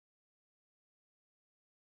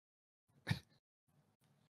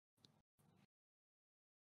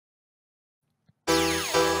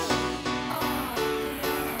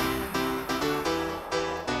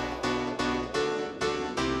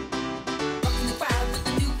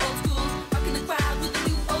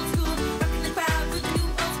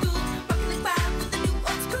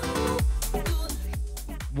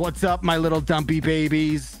What's up, my little dumpy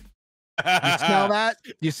babies? You smell that?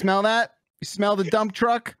 You smell that? You smell the dump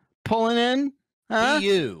truck pulling in? Huh?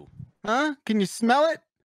 You. Huh? Can you smell it?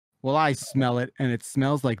 Well, I smell it, and it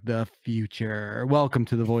smells like the future. Welcome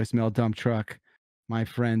to the voicemail dump truck, my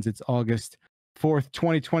friends. It's August 4th,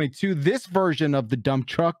 2022. This version of the dump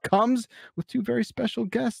truck comes with two very special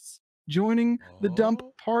guests joining the dump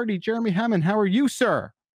party. Jeremy Hammond, how are you,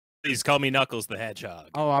 sir? Please call me Knuckles the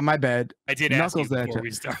Hedgehog. Oh, my bad. I did Knuckles ask you before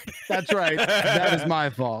we started. That's right. That is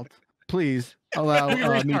my fault. Please allow we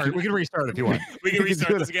can me restart. We can restart if you want. We can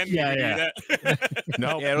restart this again. Yeah.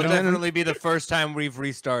 No, it'll definitely be the first time we've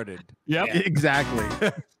restarted. Yep. Yeah.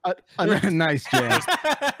 Exactly. Nice, Jay.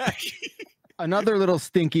 Another little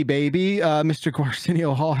stinky baby, Mr.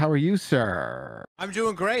 Gwarsenio Hall. How are you, sir? I'm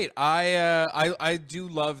doing great. I do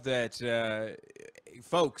love that,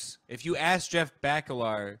 folks. If you ask Jeff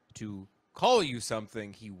Bacalar to call you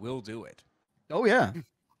something, he will do it. Oh yeah.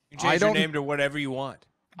 You change your name to whatever you want.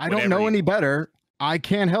 I don't know any better. I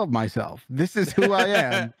can't help myself. This is who I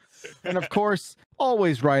am. And of course,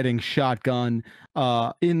 always riding shotgun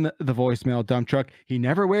in the voicemail dump truck. He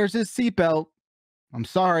never wears his seatbelt. I'm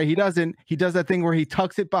sorry, he doesn't. He does that thing where he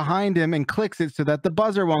tucks it behind him and clicks it so that the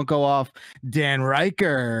buzzer won't go off. Dan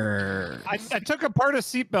Riker. I took apart a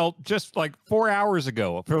seatbelt just like 4 hours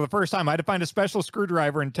ago for the first time. I had to find a special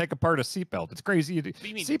screwdriver and take apart a seatbelt. It's crazy. What do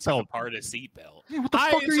you mean seatbelt? Part of seatbelt. Yeah, what the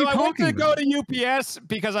fuck are you I went talking to about? go to UPS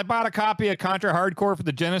because I bought a copy of Contra Hardcore for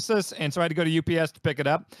the Genesis, and so I had to go to UPS to pick it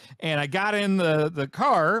up. And I got in the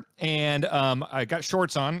car, and I got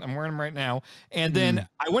shorts on. I'm wearing them right now. And then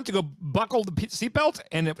I went to go buckle the seatbelt,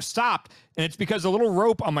 and it stopped. And it's because a little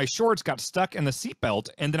rope on my shorts got stuck in the seatbelt,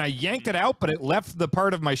 and then I yanked it out, but it left the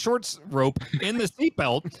part of my shorts rope in the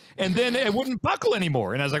seatbelt, and then it wouldn't buckle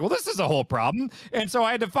anymore. And I was like, well, this is a whole problem. And so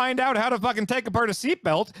I had to find out how to fucking take apart a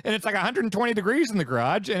seatbelt, and it's like 120 degrees in the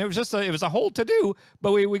garage, and it was just it was a whole to-do,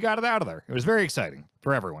 but we got it out of there. It was very exciting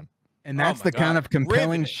for everyone. And that's the kind of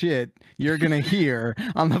compelling shit you're going to hear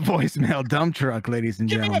on the voicemail dump truck, ladies and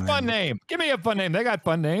gentlemen. Give me a fun name. Give me a fun name. They got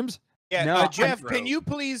fun names. Yeah, No, Jeff, can you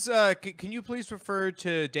please refer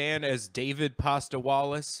to Dan as David Pasta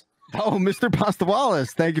Wallace? Oh, Mr. Pasta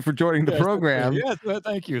Wallace, thank you for joining the program. Yes,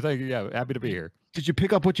 thank you. Yeah, happy to be here. Did you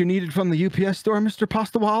pick up what you needed from the UPS store, Mr.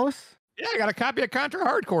 Pasta Wallace? Yeah, I got a copy of Contra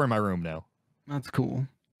Hardcore in my room now. That's cool.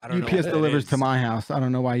 I don't know UPS what delivers it to is. my house. I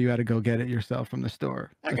don't know why you had to go get it yourself from the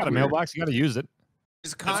store. I That's got a weird. mailbox. You got to use it.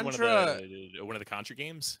 Is That's Contra? one of the Contra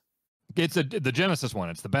games. It's the Genesis one.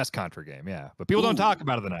 It's the best Contra game. Yeah, but people don't talk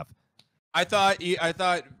about it enough. I thought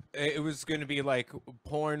it was going to be like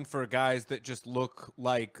porn for guys that just look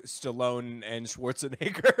like Stallone and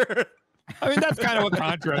Schwarzenegger. I mean, that's kind of what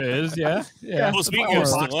Contra is. Yeah. Well, speaking of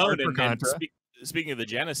Or box art Stallone for and Contra. speaking of the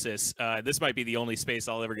Genesis, this might be the only space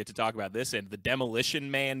I'll ever get to talk about this in. The Demolition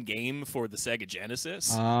Man game for the Sega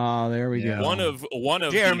Genesis. Oh, there we go. One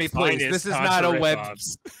of Jeremy, the please. finest This is Contra not a web.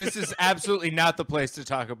 ripoffs. This is absolutely not the place to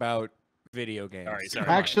talk about video games. Sorry.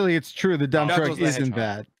 Actually, it's true. The dump Knuckles truck the isn't Hedgehog.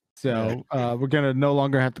 that. So we're going to no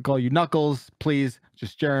longer have to call you Knuckles. Please,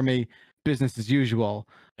 just Jeremy. Business as usual.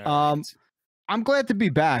 All right. I'm glad to be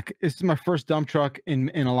back. This is my first dump truck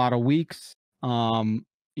in a lot of weeks. I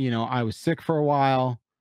was sick for a while.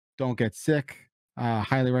 Don't get sick.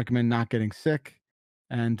 Highly recommend not getting sick.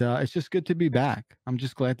 And it's just good to be back. I'm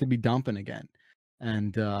just glad to be dumping again.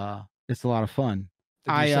 And it's a lot of fun.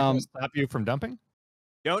 Did your sickness stop you from dumping?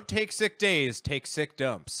 Don't take sick days. Take sick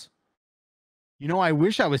dumps. I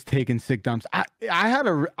wish I was taking sick dumps. I'm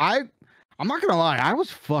not gonna lie, I was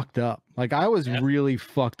fucked up. Like I was really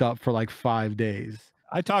fucked up for like 5 days.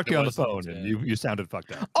 I talked to you on the was phone, some and you sounded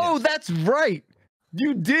fucked up. Oh, that's right.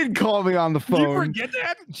 You did call me on the Did phone. you forget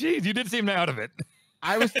that? Jeez, you did seem out of it.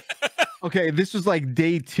 I was okay. This was like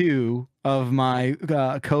day 2 of my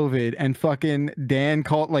COVID, and fucking Dan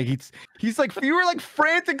called. Like he's like, you were like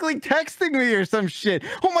frantically texting me or some shit.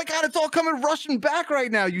 Oh my god, it's all coming rushing back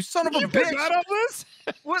right now. You son of a bitch! Forgot all this?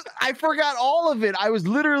 I forgot all of it. I was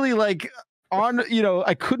literally like on.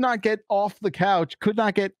 I could not get off the couch, could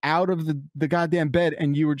not get out of the goddamn bed,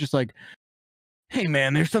 and you were just like, hey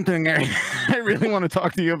man, there's something I really want to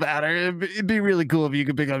talk to you about. It'd be really cool if you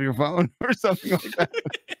could pick up your phone or something like that.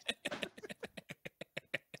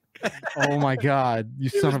 Oh my god, you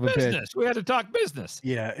son of a bitch. We had to talk business.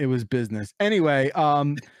 Yeah, it was business. Anyway,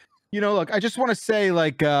 look, I just want to say,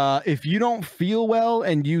 like, if you don't feel well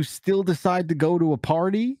and you still decide to go to a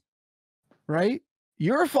party, right?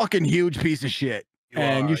 You're a fucking huge piece of shit,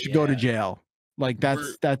 and you should go to jail. Like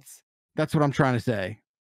that's what I'm trying to say.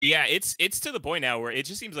 Yeah, it's to the point now where it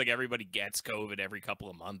just seems like everybody gets COVID every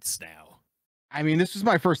couple of months now. I mean, this was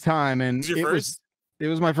my first time, and This is your first? It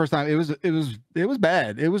was my first time. It was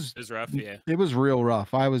bad. It was rough, yeah. It was real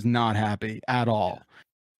rough. I was not happy at all.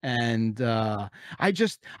 And I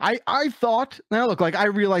thought, now look, like I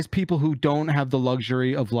realize people who don't have the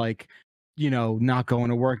luxury of like, not going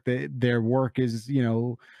to work, their work is,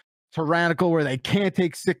 tyrannical where they can't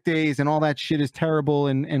take sick days and all that shit is terrible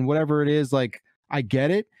and whatever it is, like I get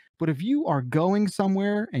it. But if you are going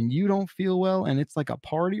somewhere and you don't feel well and it's like a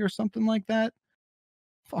party or something like that,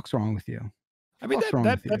 fuck's wrong with you? I mean,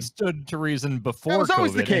 that stood to reason before. That was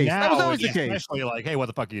always COVID, the case. That was always the case. Especially like, hey, what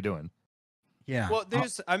the fuck are you doing? Yeah. Well,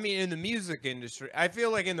 I mean, in the music industry, I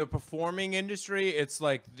feel like in the performing industry, it's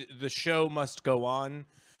like the show must go on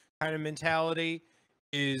kind of mentality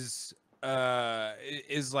is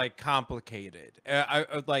like complicated.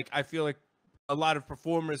 I feel like a lot of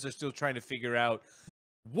performers are still trying to figure out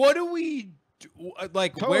what do we do?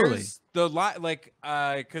 Like, Totally. where's the line? Like,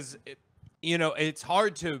 because it's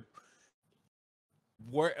hard to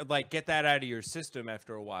get that out of your system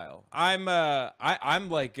after a while. I'm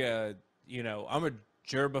like I'm a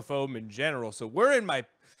germaphobe in general, so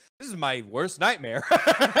this is my worst nightmare.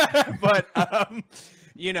 But I'm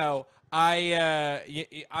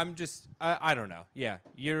just I don't know. Yeah,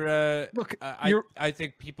 Look, I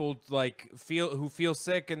think people who feel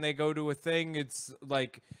sick and they go to a thing. It's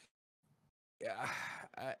like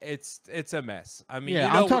it's a mess. I mean,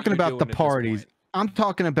 I'm talking about the parties. I'm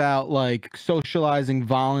talking about like socializing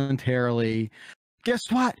voluntarily.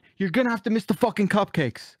 Guess what? You're gonna have to miss the fucking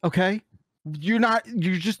cupcakes. Okay, you're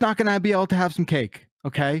just not gonna be able to have some cake.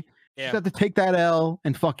 Okay. You just have to take that L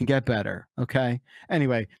and fucking get better. Okay.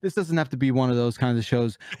 Anyway, this doesn't have to be one of those kinds of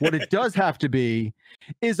shows. What it does have to be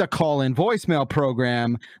is a call-in voicemail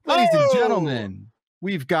program. Ladies and gentlemen,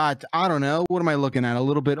 we've got, I don't know, what am I looking at? A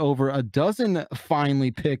little bit over a dozen finely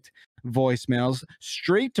picked voicemails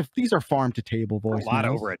these are farm to table voicemails. A lot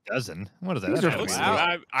over a dozen. What is that? These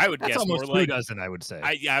I would That's guess almost more like 2 dozen, I would say.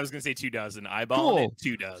 I was gonna say 2 dozen. Eyeballing Cool. it,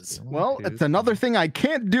 2 dozen. Well, it's another thing I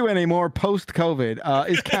can't do anymore post COVID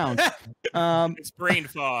is count. It's brain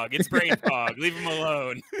fog. It's brain fog. Leave him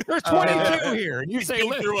alone. There's 22 here, and you He's say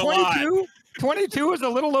been through a lot. 22? 22 is a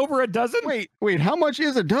little over a dozen. Wait, how much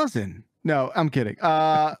is a dozen? No, I'm kidding.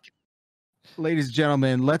 Ladies and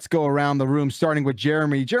gentlemen, let's go around the room, starting with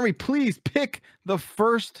Jeremy. Jeremy, please pick the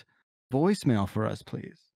first voicemail for us,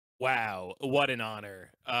 please. Wow, what an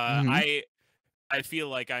honor. Mhm. I feel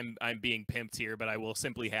like I'm being pimped here, but I will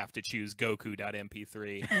simply have to choose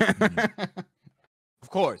Goku.mp3. Of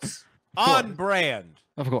course. On brand.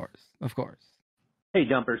 Of course. Hey,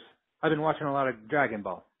 Dumpers. I've been watching a lot of Dragon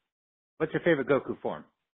Ball. What's your favorite Goku form?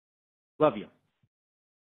 Love you.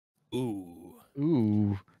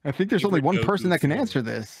 Ooh. I think there's only Favorite one person Goku that can form. answer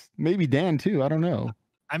this. Maybe Dan too. I don't know.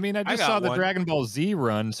 I mean, I I just got saw the one. Dragon Ball Z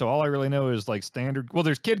run, so all I really know is like standard. Well,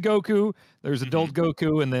 there's Kid Goku, there's Adult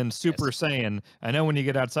Goku, and then Super Saiyan. I know when you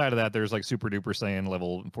get outside of that, there's like Super Duper Saiyan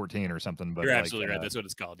level 14 or something. But You're like, absolutely right. That's what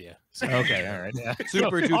it's called, yeah. Okay, all right. Yeah.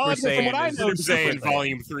 Super So, all I Duper know from what I Saiyan. know Super is Super Saiyan Saiyan.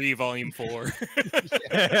 Volume 3, Volume 4.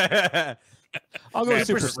 I'll go with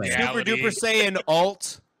Super Super Saiyan. Super Duper Saiyan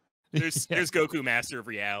alt. There's Goku Master of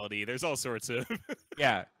Reality. There's all sorts of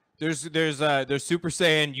Yeah. There's Super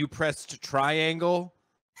Saiyan you pressed triangle.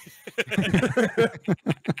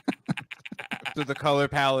 So the color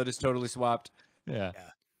palette is totally swapped. Yeah.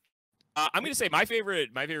 I'm gonna say my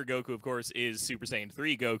favorite Goku, of course, is Super Saiyan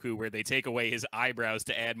 3 Goku, where they take away his eyebrows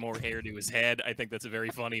to add more hair to his head. I think that's a very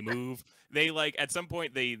funny move. They at some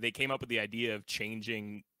point they came up with the idea of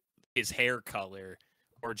changing his hair color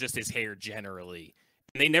or just his hair generally.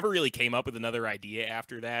 And they never really came up with another idea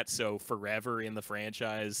after that. So forever in the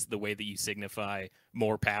franchise, the way that you signify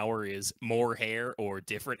more power is more hair or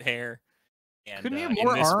different hair. And, Couldn't he have in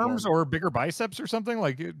more this arms form- or bigger biceps or something?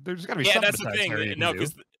 Like, there's got to be Yeah, something that's the besides thing. hair you can No, do.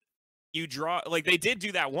 because you draw they did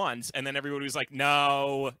do that once, and then everybody was like,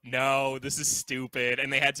 "No, this is stupid,"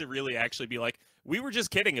 and they had to really actually be like, "We were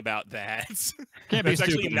just kidding about that." Can't be That's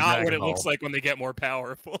actually stupid in not what Dragon it looks Ball. like when they get more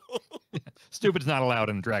powerful. Stupid's not allowed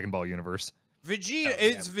in Dragon Ball universe. Vegeta,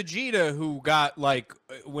 it's Vegeta who got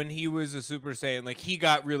when he was a Super Saiyan, he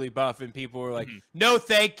got really buff, and people were like, "No,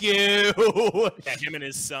 thank you." Yeah, him and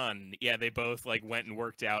his son, yeah, they both went and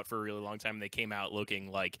worked out for a really long time. And they came out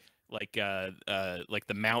looking like the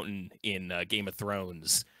mountain in Game of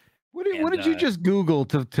Thrones. What did you just Google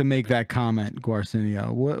to make that comment,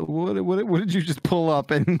 Gwarsenio? What did you just pull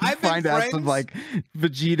up and I've been find out some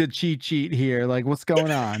Vegeta cheat sheet here? Like, what's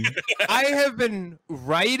going on? I have been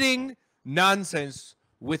writing nonsense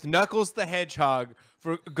with Knuckles the Hedgehog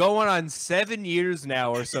for going on 7 years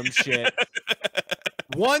now or some shit.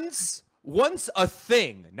 Once a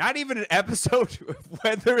thing, not even an episode,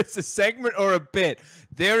 whether it's a segment or a bit,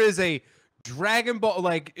 there is a Dragon Ball,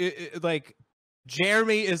 like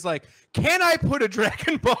Jeremy is like, can I put a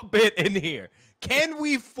Dragon Ball bit in here? Can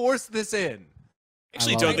we force this in?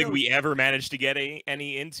 Actually, don't think we ever managed to get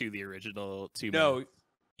any into the original 2. No,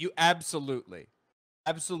 you absolutely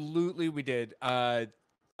we did. I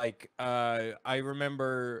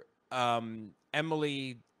remember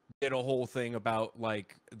Emily did a whole thing about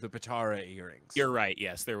like the Patara earrings. You're right.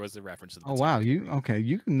 Yes, there was a reference to the Oh wow,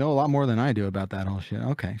 you know a lot more than I do about that whole shit.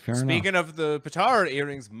 Okay, fair enough. Speaking of the Patara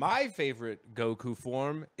earrings, my favorite Goku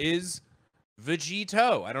form is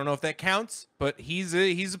Vegito. I don't know if that counts, but he's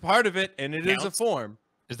a part of it, and it is a form.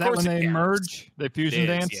 Is that when they merge? They fusion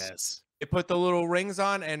dance? Yes. They put the little rings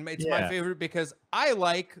on, and it's my favorite because I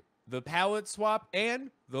like the palette swap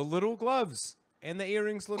and the little gloves. And the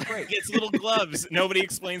earrings look great. It's little gloves. Nobody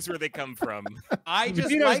explains where they come from.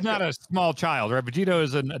 Vegito's not a small child, right? Vegito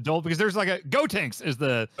is an adult because there's like a Gotenks is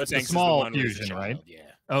the small fusion, right? Yeah.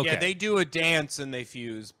 Okay. Yeah, they do a dance and they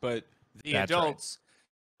fuse, but the adults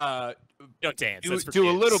don't dance. Do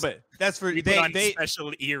a little bit. That's for they put on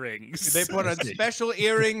special earrings. They put on special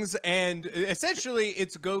earrings, and essentially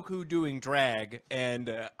it's Goku doing drag,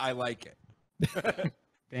 and I like it.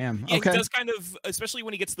 Damn. Yeah, okay. he does kind of, especially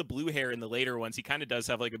when he gets the blue hair in the later ones, he kind of does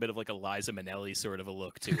have like a bit of like a Liza Minnelli sort of a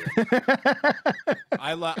look to it.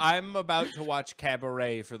 I'm about to watch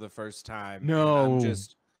Cabaret for the first time. No. I'm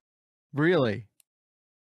just really.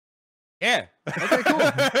 Yeah. Okay, cool.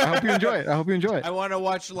 I hope you enjoy it. I want to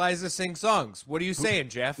watch Liza sing songs. What are you saying,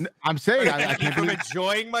 Jeff? I'm saying I can't I'm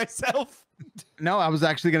enjoying myself. No, I was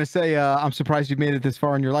actually going to say I'm surprised you've made it this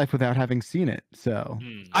far in your life without having seen it. So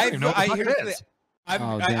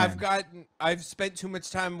I've spent too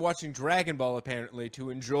much time watching Dragon Ball apparently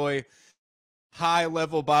to enjoy high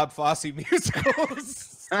level Bob Fosse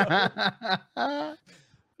musicals. What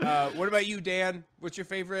about you, Dan? What's your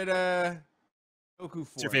favorite Goku form?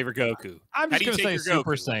 What's your favorite Goku? I'm just gonna say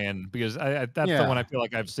Super Saiyan because that's the one I feel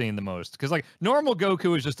like I've seen the most. Because like normal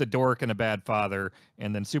Goku is just a dork and a bad father,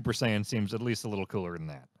 and then Super Saiyan seems at least a little cooler than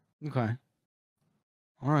that. Okay.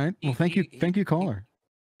 All right. Well, thank you, caller.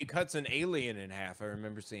 He cuts an alien in half. I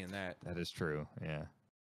remember seeing that. That is true. Yeah.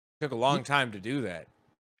 Took a long time to do that.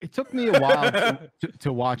 It took me a while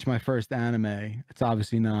to watch my first anime. It's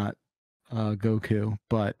obviously not Goku,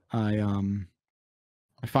 but I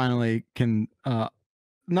finally can.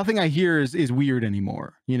 Nothing I hear is weird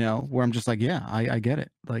anymore. You know, where I'm just like, yeah, I get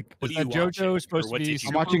it. Like, what are you JoJo is supposed to be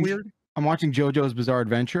weird? I'm watching JoJo's Bizarre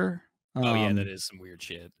Adventure. Oh yeah, that is some weird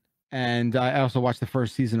shit. And I also watched the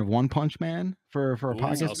first season of One Punch Man for a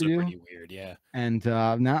podcast also video. Pretty weird, yeah. And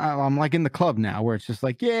now I'm like in the club now, where it's just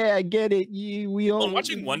like, yeah, I get it.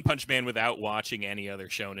 Watching One Punch Man without watching any other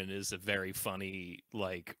shonen is a very funny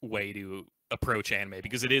like way to approach anime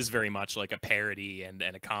because it is very much like a parody and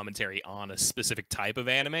a commentary on a specific type of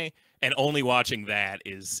anime, and only watching that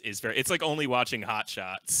is very. It's like only watching Hot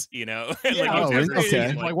Shots, you know? Yeah,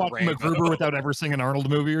 okay. Like watching MacGruber without ever seeing an Arnold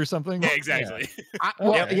movie or something. Yeah, exactly.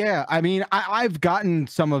 Yeah. I mean, I've gotten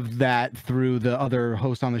some of that through the other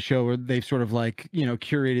hosts on the show, where they've sort of like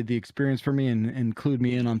curated the experience for me and clued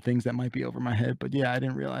me in on things that might be over my head. But yeah, I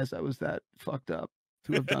didn't realize I was that fucked up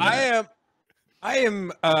to have done that.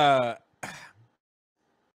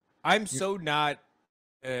 I'm so not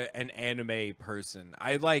an anime person.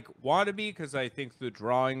 I want to be because I think the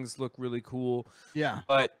drawings look really cool. Yeah.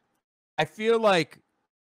 But I feel like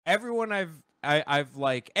everyone I've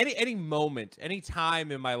like any moment, any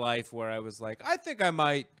time in my life where I was like, I think I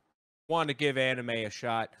might want to give anime a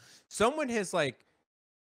shot. Someone has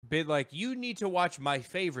been like, you need to watch my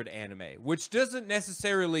favorite anime, which doesn't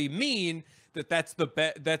necessarily mean that that's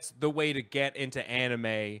the way to get into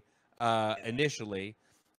anime initially.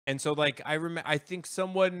 And so I think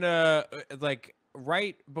someone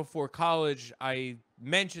right before college, I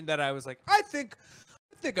mentioned that I was like, I think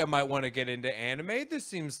I might want to get into anime. This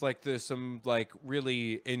seems like there's some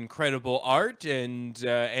really incredible art and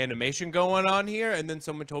animation going on here. And then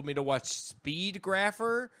someone told me to watch Speed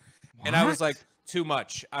Grapher, and I was like, too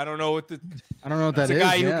much. I don't know what that is. The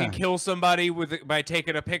guy who can kill somebody by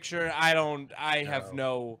taking a picture.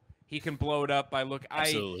 He can blow it up by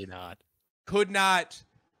Absolutely not. Could not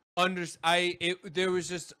there was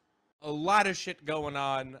just a lot of shit going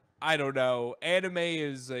on. I don't know. Anime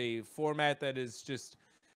is a format that is just,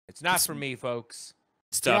 it's not for me, folks.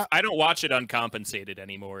 Stuff. Yeah. I don't watch it uncompensated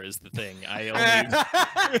anymore is the thing. I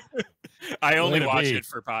only watch it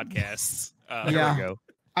for podcasts. There we go.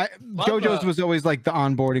 JoJo's was always like the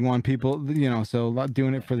onboarding one, people, so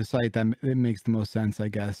doing it for the site, that it makes the most sense, I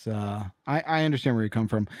guess. I understand where you come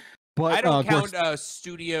from, but I don't count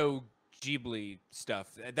Studio Ghibli stuff.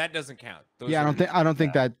 That doesn't count. I don't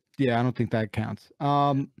think that counts.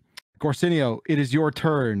 Gwarsenio, it is your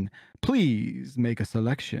turn. Please make a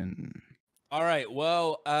selection. All right.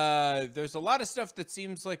 Well, there's a lot of stuff that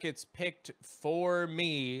seems like it's picked for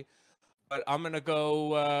me, but I'm gonna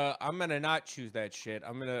go. I'm gonna not choose that shit.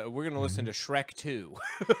 We're gonna listen to Shrek 2.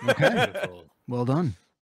 Okay. Well done.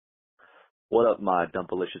 What up, my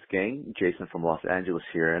Dumpalicious gang? Jason from Los Angeles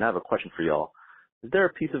here, and I have a question for y'all. Is there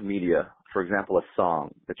a piece of media, for example, a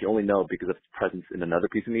song, that you only know because of its presence in another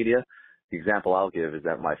piece of media? The example I'll give is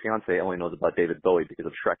that my fiance only knows about David Bowie because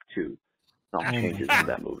of Shrek 2. Not much changes in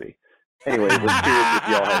that movie. Anyway, was curious if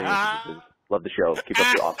y'all had any instances. Love the show. Keep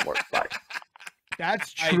up the awesome work. Bye.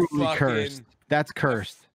 That's truly cursed. That's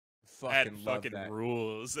cursed. Fucking love fucking that.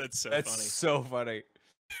 rules. That's That's funny. so funny.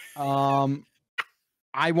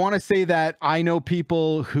 I want to say that I know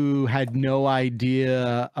people who had no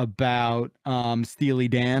idea about Steely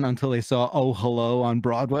Dan until they saw Oh Hello on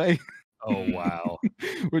Broadway. Oh wow.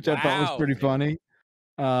 Which I thought was Wow. pretty funny.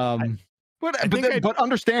 But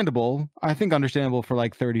understandable. I think understandable for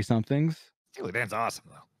like 30 somethings. Steely Dan's awesome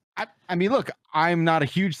though. I mean, look, I'm not a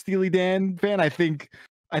huge Steely Dan fan. I think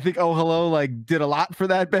Oh Hello like did a lot for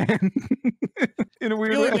that band in a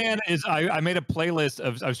weird Steely way. Dan is I made a playlist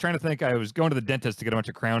of I was trying to think. I was going to the dentist to get a bunch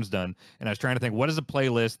of crowns done, and I was trying to think what is a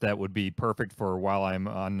playlist that would be perfect for while I'm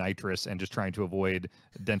on nitrous and just trying to avoid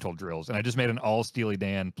dental drills. And I just made an all Steely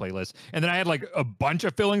Dan playlist, and then I had like a bunch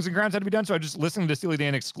of fillings and crowns had to be done, so I just listened to Steely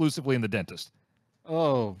Dan exclusively in the dentist.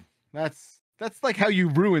 Oh, that's like how you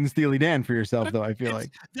ruin Steely Dan for yourself, though. I feel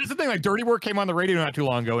like that's the thing. Like Dirty Work came on the radio not too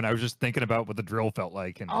long ago, and I was just thinking about what the drill felt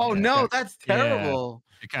like. And that's terrible.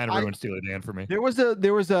 It kind of ruined Steely Dan for me. There was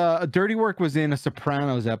a Dirty Work was in a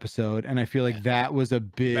Sopranos episode, and I feel like that was a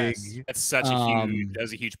big. That's such a huge. That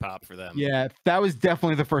was a huge pop for them. Yeah, that was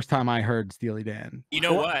definitely the first time I heard Steely Dan. You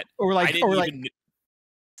know what? Or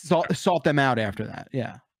salt them out after that.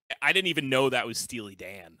 Yeah. I didn't even know that was Steely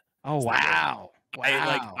Dan. Oh wow.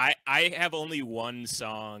 Wow. I have only one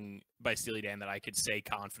song by Steely Dan that I could say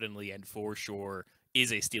confidently and for sure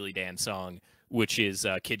is a Steely Dan song, which is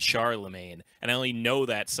Kid Charlemagne. And I only know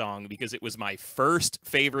that song because it was my first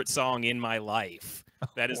favorite song in my life.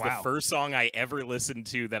 That is the first song I ever listened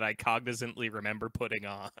to that I cognizantly remember putting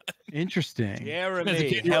on. Interesting.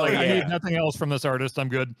 Jeremy. Hell yeah. I need nothing else from this artist. I'm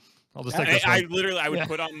good. I'll just take this one. I would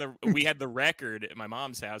put on we had the record at my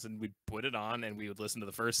mom's house and we'd put it on and we would listen to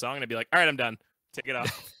the first song and I'd be like, all right, I'm done. Take it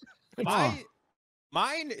off.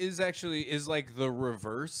 Mine is like the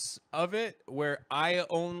reverse of it, where I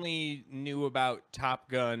only knew about Top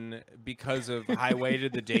Gun because of Highway to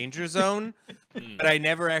the Danger Zone, but I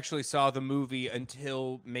never actually saw the movie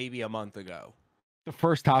until maybe a month ago. The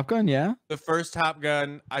first Top Gun, yeah? The first Top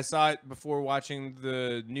Gun. I saw it before watching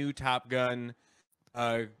the new Top Gun,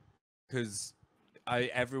 because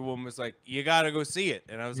everyone was like, you gotta go see it.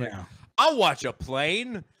 And I was like, I'll watch a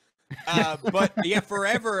plane. But yeah,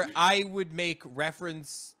 forever I would make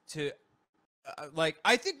reference to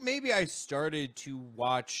I think maybe I started to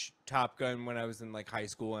watch Top Gun when I was in like high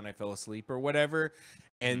school and I fell asleep or whatever,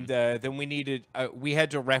 and then we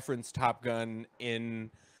had to reference Top Gun in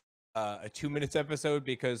a 2 minutes episode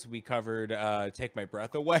because we covered Take My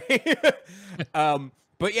Breath Away.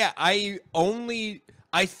 But yeah, I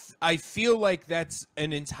feel like that's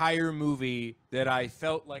an entire movie that I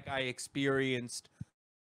felt like I experienced.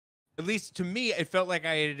 At least to me, it felt like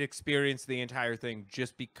I had experienced the entire thing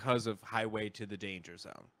just because of Highway to the Danger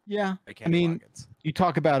Zone. Yeah. I mean, you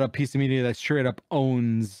talk about a piece of media that straight up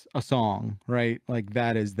owns a song, right? Like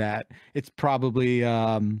that is that. It's probably,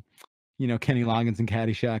 Kenny Loggins and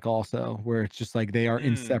Caddyshack also, where it's just like they are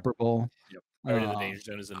inseparable. Yep. Highway to the Danger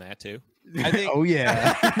Zone is in that too. I think. Oh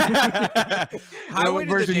yeah. Highway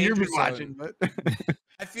to the Danger Zone. Watching, but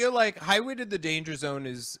I feel like Highway to the Danger Zone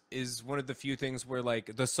is one of the few things where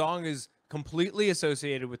like the song is completely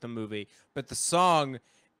associated with the movie, but the song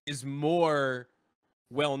is more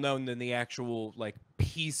well known than the actual like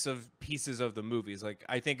pieces of the movies. Like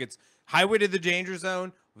I think it's Highway to the Danger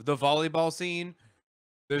Zone, the volleyball scene.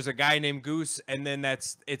 There's a guy named Goose, and then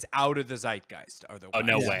it's out of the zeitgeist.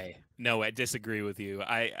 No way. No, I disagree with you.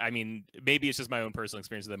 I mean, maybe it's just my own personal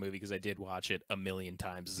experience of that movie because I did watch it a million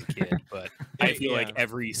times as a kid, but I feel like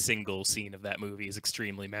every single scene of that movie is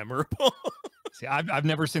extremely memorable. See, I've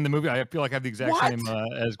never seen the movie. I feel like I have the exact same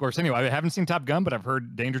as Gwarsenio. I haven't seen Top Gun, but I've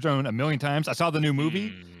heard Danger Zone a million times. I saw the new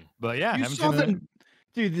movie, but yeah, I haven't seen it.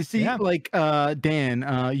 Dude, you see, like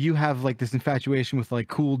Dan, you have like this infatuation with like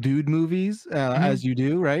cool dude movies, as you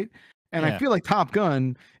do, right? And I feel like Top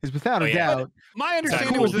Gun is without a doubt. My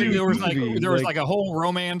understanding cool was that there was movie. like a whole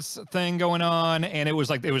romance thing going on, and it was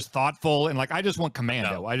thoughtful, and like I just want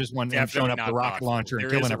Commando. I just want him showing up with the rocket launcher and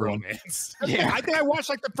killing everyone. Yeah, I think I watched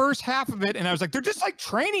like the first half of it, and I was like, they're just like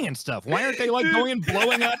training and stuff. Why aren't they like going and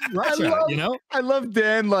blowing up Russia? I love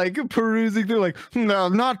Dan like perusing through like, no,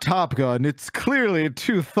 not Top Gun. It's clearly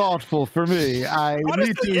too thoughtful for me.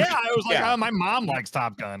 Honestly, I was like, oh, my mom likes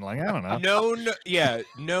Top Gun. Like, I don't know.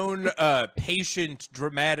 Known patient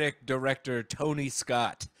dramatic director Tony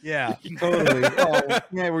Scott. Yeah, totally. Oh,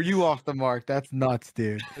 yeah, were you off the mark? That's nuts,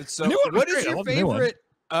 dude. So, what is your favorite?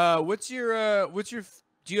 What's your?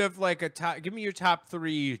 Do you have like a top? Give me your top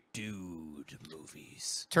 3 dude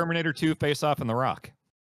movies. Terminator 2, Face Off, and The Rock.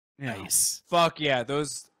 Nice. Fuck yeah,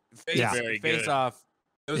 those Face Off.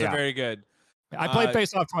 Those are very good. I played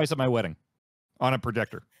Face Off twice at my wedding on a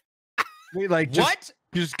projector. Wait, like what?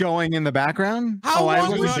 Just going in the background? How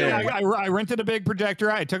long was it? I rented a big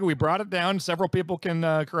projector. We brought it down. Several people can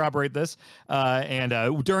corroborate this. And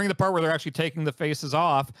during the part where they're actually taking the faces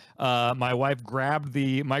off, my wife grabbed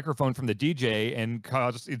the microphone from the DJ and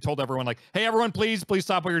told everyone, like, "Hey, everyone, please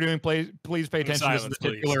stop what you're doing. Please pay attention to this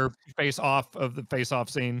particular face off of the face off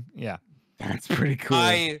scene." Yeah, that's pretty cool.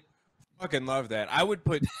 I fucking love that. I would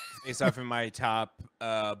put Face Off in my top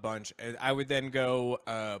bunch. I would then go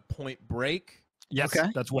Point Break. Yes,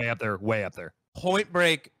 that's way up there. Way up there. Point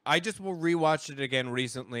Break. I just rewatched it again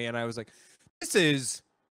recently, and I was like, "This is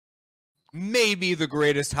maybe the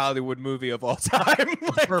greatest Hollywood movie of all time."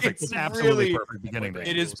 Like, perfect. It's absolutely really perfect. Beginning.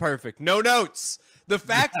 It is perfect. No notes. The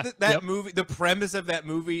fact that movie, the premise of that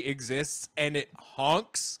movie exists, and it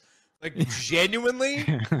honks. Like, genuinely,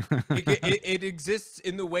 it exists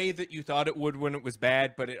in the way that you thought it would when it was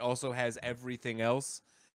bad, but it also has everything else.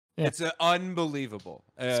 Yeah. It's unbelievable.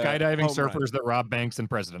 Skydiving surfers that rob banks and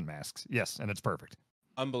president masks. Yes, and it's perfect.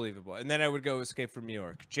 Unbelievable. And then I would go Escape from New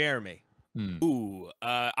York. Jeremy. Ooh,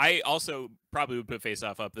 I also probably would put Face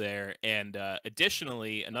Off up there. And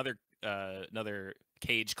additionally, another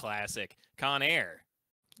Cage classic, Con Air.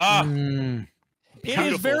 It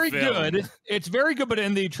is very good. It's very good, but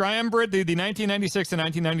in the triumvirate, the 1996 and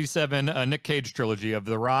 1997 Nick Cage trilogy of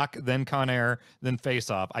The Rock, then Con Air, then Face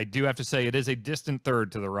Off, I do have to say it is a distant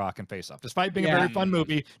third to The Rock and Face Off. Despite being a very fun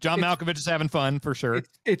movie, John Malkovich is having fun for sure.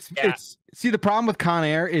 It's see, the problem with Con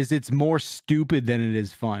Air is it's more stupid than it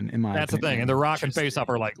is fun, in my opinion. That's the thing, and The Rock and Face Off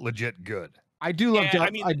are like legit good. I do love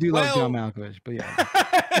John Malkovich, but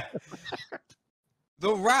yeah.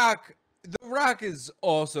 The Rock is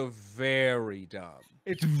also very dumb.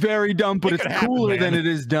 It's very dumb, but it's cooler than it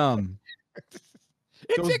is dumb.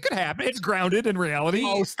 It could happen. It's grounded in reality.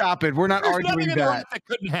 Oh, stop it. We're not arguing that. That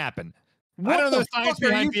couldn't happen. What the fuck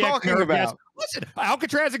are you talking about? Listen,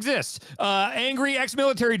 Alcatraz exists. Angry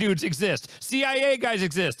ex-military dudes exist. CIA guys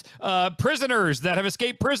exist. Prisoners that have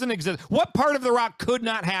escaped prison exist. What part of The Rock could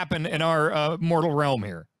not happen in our mortal realm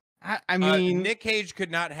here? I mean, Nick Cage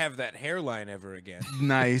could not have that hairline ever again.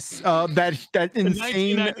 Nice. That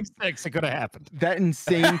insane. 1996, it could have happened. That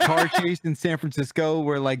insane car chase in San Francisco,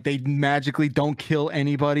 where like they magically don't kill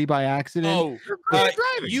anybody by accident.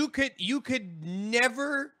 You could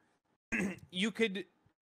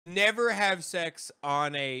never have sex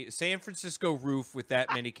on a San Francisco roof with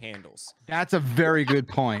that many candles. That's a very good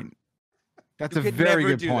point. That's a very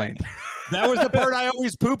good point. That was the part I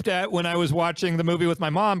always pooped at when I was watching the movie with my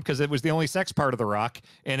mom, because it was the only sex part of The Rock.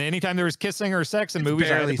 And anytime there was kissing or sex in movies,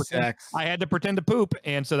 I had to pretend to poop.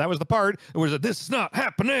 And so that was the part. It was this is not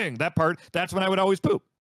happening. That part. That's when I would always poop.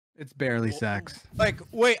 It's barely sex. Like,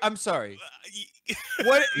 wait, I'm sorry.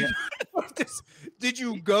 What? Did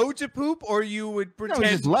you go to poop, or you would pretend? No,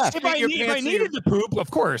 just left. If I needed to poop,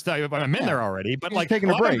 of course, I'm in there already. But like taking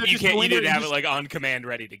a break, you didn't have it like on command,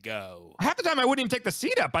 ready to go. Half the time, I wouldn't even take the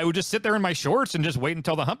seat up. I would just sit there in my shorts and just wait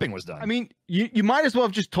until the humping was done. I mean, you might as well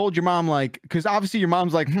have just told your mom, like, because obviously your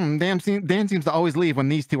mom's like, Dan seems to always leave when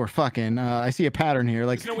these two are fucking. I see a pattern here.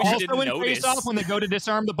 Like, also in Face Off, when they go to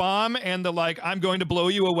disarm the bomb and the like, I'm going to blow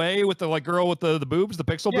you away with the like girl with the boobs, the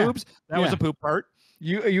pixel boobs. That was a poop part.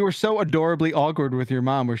 You were so adorably awkward with your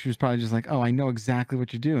mom, where she was probably just like, "Oh, I know exactly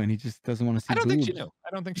what you're doing." He just doesn't want to see. I don't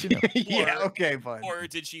think she knew. Yeah, okay, fine. Or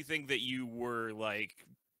did she think that you were like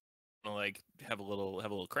have a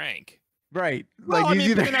little crank? Right. Well, like, I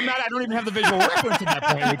don't even have the visual reference at that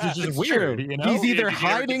point, which is just weird. You know? He's either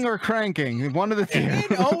hiding or cranking. One of the two.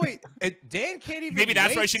 Dan can't even. Maybe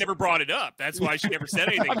that's why she never brought it up. That's why she never said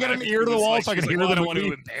anything. I've got an ear to the wall, so I can hear I don't want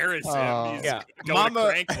to embarrass him. Yeah,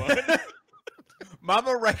 Mama.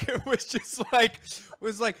 Mama Wrecker was just like,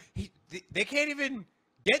 they can't even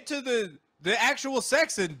get to the actual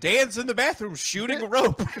sex, and Dan's in the bathroom shooting a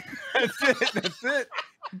rope. That's it.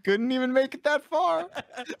 Couldn't even make it that far.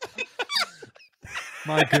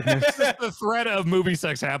 My goodness. The threat of movie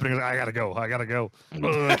sex happening. I gotta go. I gotta go.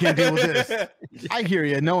 I can't deal with this. I hear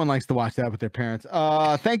you. No one likes to watch that with their parents.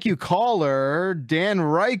 Thank you, caller Dan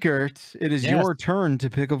Reichert. It is your turn to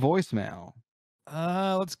pick a voicemail.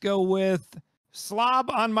 Let's go with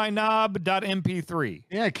slobonmyknob.mp3.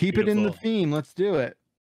 Yeah, keep it in the theme. Let's do it.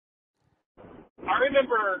 I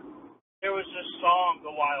remember there was this song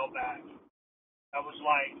a while back that was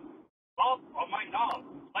like, "Slob on my knob,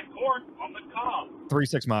 like corn on the cob."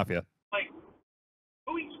 3-6 Mafia. Like,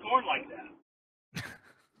 who eats corn like that?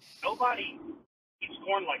 Nobody eats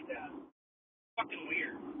corn like that. Fucking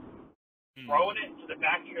weird. Throwing it to the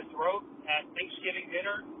back of your throat at Thanksgiving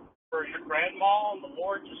dinner for your grandma and the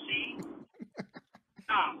Lord to see.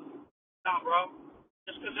 Nah, bro.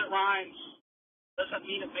 Just because it rhymes doesn't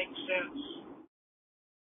mean it makes sense.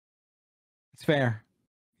 It's fair.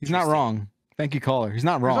 He's not wrong. Thank you, caller. He's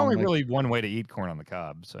not wrong. There's only really one way to eat corn on the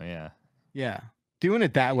cob, so yeah. Yeah. Doing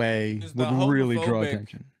it that way would really draw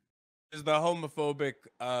attention. Is the homophobic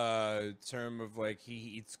term of like he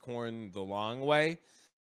eats corn the long way?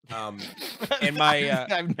 And my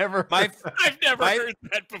I've never heard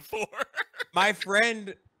that before. My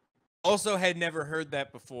friend also had never heard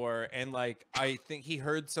that before, and like I think he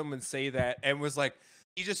heard someone say that and was like,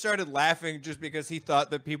 he just started laughing just because he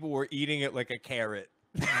thought that people were eating it like a carrot.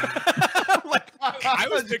 Like, I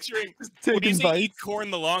was picturing when you say bites. eat corn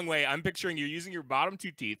the long way, I'm picturing you're using your bottom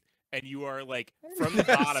two teeth and you are like from the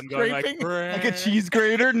bottom going like a cheese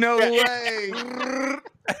grater. No way.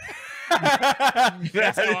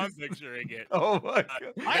 That's how I'm picturing it. Oh my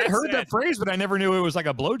god! I heard that phrase, but I never knew it was like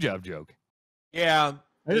a blowjob joke. Yeah,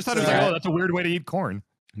 I just thought it was like, oh, that's a weird way to eat corn.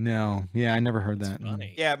 No, yeah, I never heard that.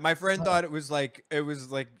 Funny. Yeah, my friend thought it was like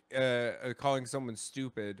calling someone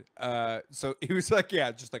stupid. So he was like,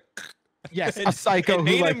 yeah, just like yes, a psycho who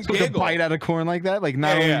made like him took giggle. a bite out of corn like that. Like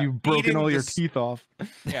not only you've broken Eating all your the teeth off.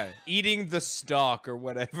 Yeah, eating the stalk or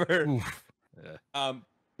whatever. Oof.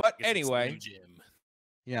 But anyway,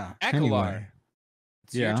 Yeah. Akalar, Anyway.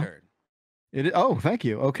 it's your turn. Oh, thank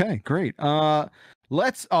you. Okay, great.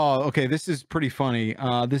 Let's. Oh, okay. This is pretty funny.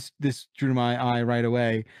 This drew my eye right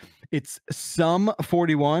away. It's some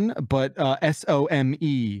 41, but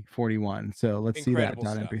SOME 41. So let's Incredible see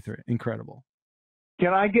that. stuff. MP3. Incredible.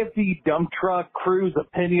 Can I get the dump truck crew's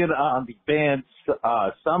opinion on the band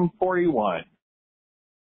Sum 41?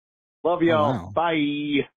 Love y'all. wow.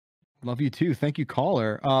 Bye. Love you too. Thank you,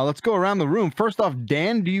 caller. Let's go around the room. First off,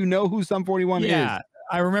 Dan, do you know who Sum 41 Yeah, is?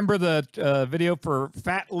 I remember the video for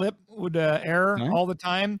Fat Lip would air all the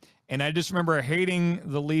time. And I just remember hating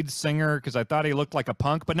the lead singer because I thought he looked like a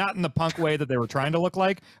punk, but not in the punk way that they were trying to look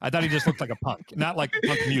like. I thought he just looked like a punk, not like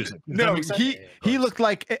punk music. Does that No, make sense? he looked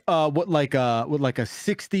like what like a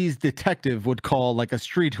 60s detective would call like a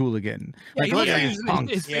street hooligan. Yeah, Like he look looked at like his punk.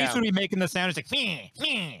 his face would be making the sound. It's like, Do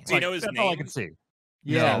you know his that's all I name? can see.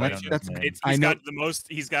 Yeah, No, I that's don't know that's. his name. I He's know. got the most.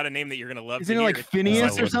 He's got a name that you're gonna love. Isn't to it hear. like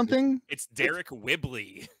Phineas or something? It's Derek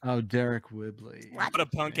Whibley. Oh, Derek Whibley. What a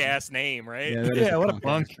punk ass name, right? Yeah, that is what a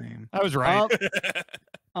punk-ass punk. name. I was right.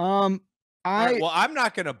 All right, well, I'm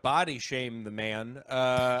not gonna body shame the man.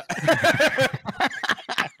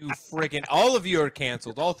 You freaking! All of you are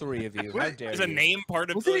canceled. All three of you. How dare Is you? a name part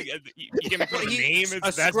of Was like, you can put a name?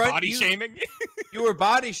 That's body shaming. You were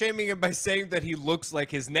body shaming him by saying that he looks like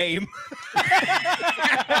his name.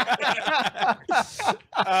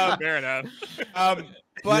 Fair enough.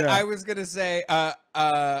 But Yeah. I was gonna say,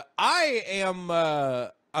 I am.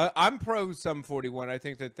 I'm pro Sum 41. I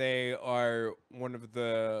think that they are one of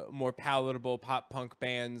the more palatable pop punk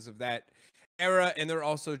bands of that era, and they're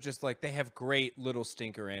also just like they have great little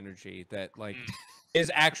stinker energy that like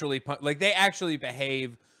is actually punk. Like they actually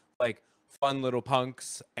behave like fun little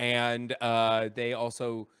punks, and they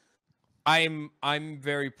also. I'm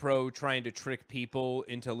very pro trying to trick people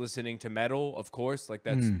into listening to metal, of course. Like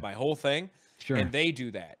that's my whole thing. Sure. And they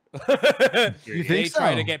do that. You They think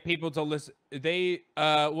try to so? get people to listen. They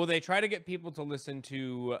try to get people to listen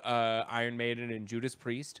to Iron Maiden and Judas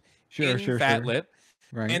Priest. Sure, in sure, Fat sure. Lip.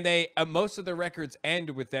 Right. And they most of the records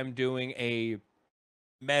end with them doing a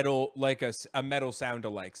metal like a metal sound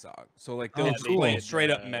alike song. So like they'll Oh, play cool. it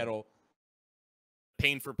straight up metal.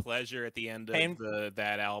 Pain for Pleasure at the end of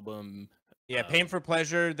that album. Yeah, Pain for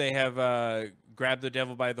Pleasure. They have Grab the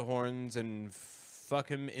Devil by the Horns and Fuck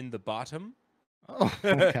Him in the Bottom. Oh,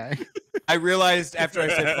 okay. I realized after I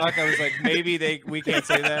said fuck, I was like, maybe we can't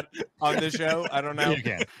say that on the show. I don't know. You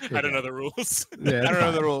can. I don't know the rules. Yeah, I don't know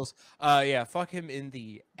fine. the rules. Yeah, fuck him in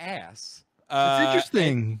the ass. That's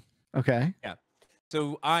interesting. Okay.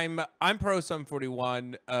 So I'm pro Sum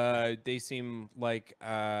 41. They seem like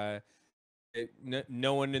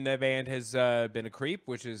No one in that band has been a creep,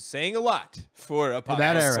 which is saying a lot for a For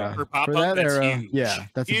that pop era. For pop For punk, that that's era, huge. yeah,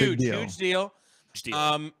 that's a big deal. Huge deal. Huge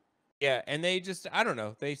deal. Yeah, and they just, I don't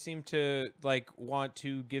know, they seem to like want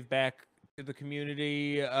to give back to the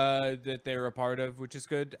community that they're a part of, which is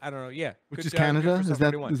good. I don't know, yeah. Which good is job, good Canada? for Is Sum that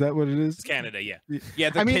 41. is that what it is? It's Canada, yeah. Yeah,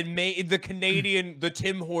 I mean, the Canadian, the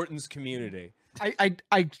Tim Hortons community.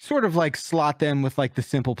 I sort of like slot them with like the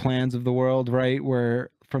Simple Plans of the world, right? Where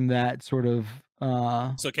from that sort of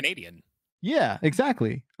So Canadian. yeah,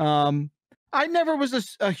 exactly. I never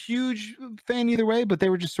was a huge fan either way, but they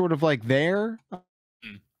were just sort of like there.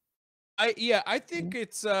 I think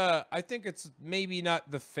it's maybe not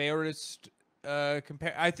the fairest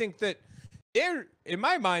compare. I think that they're, in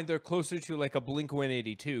my mind, they're closer to like a Blink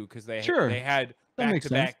 182 because they had That makes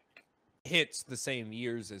back-to-back hits the same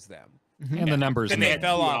years as them. And the numbers. And in they there. had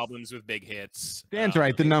fell two off. albums with big hits. Dan's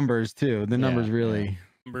right. The numbers too. The numbers really,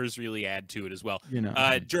 Numbers really add to it as well. you know.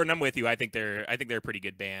 Jordan, I'm with you. I think they're a pretty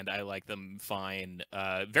good band. I like them fine.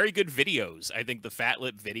 Very good videos. I think the Fat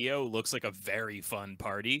Lip video looks like a very fun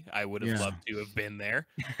party. I would have loved to have been there.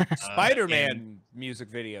 Spider-Man music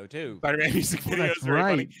video too. Spider-Man music video that's is very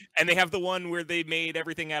funny. right. And they have the one where they made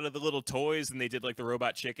everything out of the little toys, and they did like the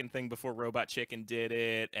Robot Chicken thing before Robot Chicken did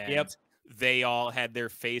it. And they all had their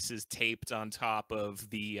faces taped on top of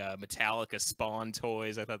the Metallica Spawn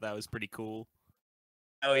toys. I thought that was pretty cool.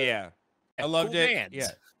 Oh yeah, I loved it. Bands. Yeah,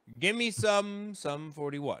 give me some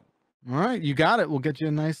 41. All right, you got it. We'll get you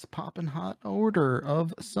a nice poppin' hot order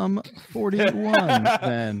of some 41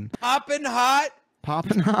 then. Poppin' hot,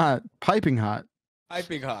 Poppin' hot, piping hot.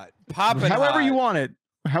 piping hot, poppin' However hot. you want it.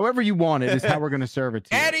 However you want it is how we're going to serve it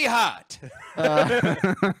to you. Daddy hot.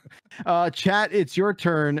 Chat, it's your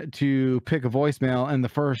turn to pick a voicemail, and the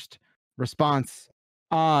first response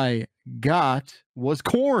I got was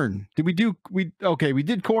corn. Did we do we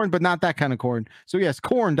did corn, but not that kind of corn. So yes,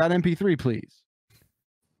 corn.mp3, please.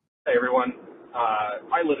 Hey everyone,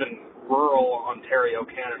 I live in rural Ontario,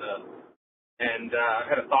 Canada, and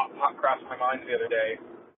had a thought pop across my mind the other day,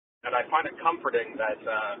 and I find it comforting that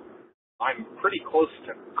I'm pretty close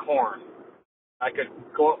to corn. I could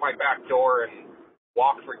go out my back door and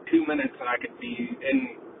walk for 2 minutes, and I could be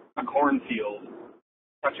in a cornfield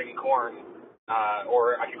touching corn,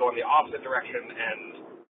 or I could go in the opposite direction and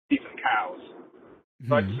see some cows.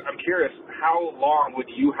 So I'm curious, how long would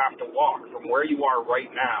you have to walk from where you are right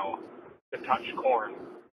now to touch corn?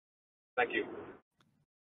 Thank you.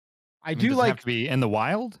 I Does do it like have to be in the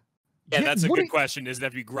wild. Yeah, that's a what good do you- question. Does it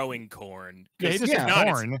have to be growing corn? Yeah, he 'Cause just if said not,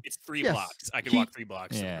 corn. It's 3 Yes. blocks. I could He- walk 3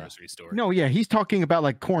 blocks to the Yeah. grocery store. No, yeah, he's talking about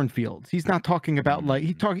like cornfields. He's not talking about like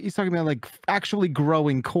he's talking about like actually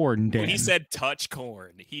growing corn. Dan. When he said touch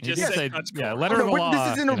corn, he just just said said, touch yeah, corn. letter of the law.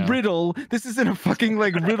 this isn't a you know. riddle. This isn't a fucking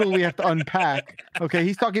like riddle we have to unpack. Okay,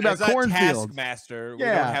 he's talking about It's not cornfields. Taskmaster. We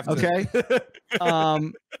Yeah. don't have to...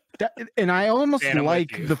 Okay. And I almost Dan, I'm with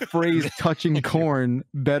like you. the phrase "touching corn"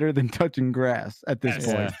 better than touching grass at this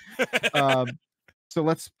Yes. point. So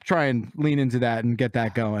let's try and lean into that and get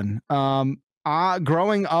that going.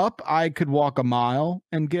 Growing up, I could walk a mile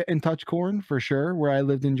and get and touch corn for sure. Where I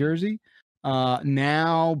lived in Jersey.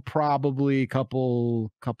 Now probably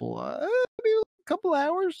couple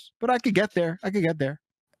hours, but I could get there.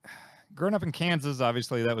 Growing up in Kansas,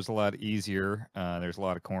 obviously that was a lot easier. There's a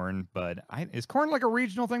lot of corn, but is corn like a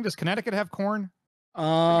regional thing? Does Connecticut have corn?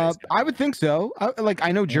 I would think so.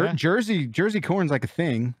 I know Yeah. Jersey corn's like a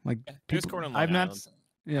thing. Like There's people- corn on Long I've not. Island.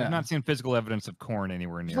 yeah. I've not seen physical evidence of corn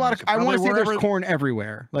anywhere near. There's a lot me, of, so I want to probably say there's wherever- corn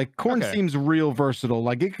everywhere. Like corn Okay. seems real versatile.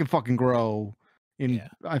 Like it can fucking grow. Yeah.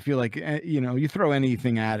 I feel like you throw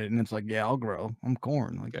anything at it and it's like, yeah, I'll grow. I'm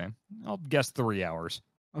corn. Like Okay, I'll guess 3 hours.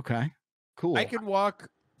 okay, cool. I could walk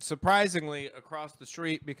surprisingly across the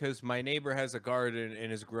street because my neighbor has a garden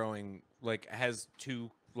and is growing has two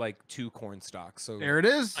corn stalks. So There it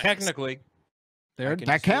is. technically, There can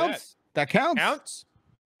that just do counts. That counts. counts.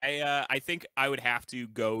 I think I would have to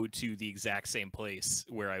go to the exact same place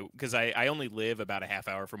because I only live about a half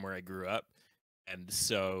hour from where I grew up, and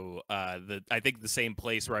so I think the same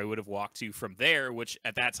place where I would have walked to from there, which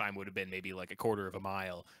at that time would have been maybe like a quarter of a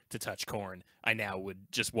mile to touch corn, I now would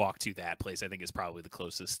just walk to that place. I think is probably the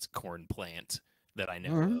closest corn plant that I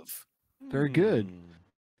know Alright. of. Very good. Hmm.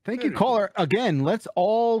 Thank you, Very caller. Again, let's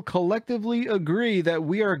all collectively agree that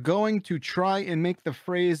we are going to try and make the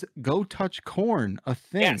phrase "go touch corn" a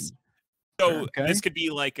thing. Yes. So Okay. this could be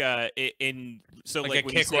like Like when a you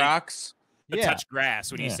kick say, rocks. Yeah. touch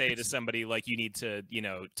grass, when you Yeah. say to somebody like you need to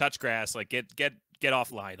touch grass, like get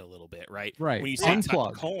offline a little bit, right? Right. When you say Unplug.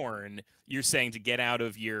 touch corn, you're saying to get out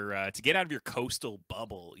of your coastal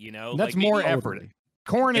bubble, That's like more maybe- effort. Totally.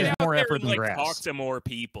 corn Get is out more there effort and, than like, grass. talk to more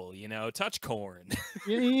people, you know, touch corn.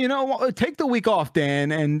 You know, take the week off,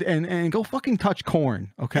 Dan, and go fucking touch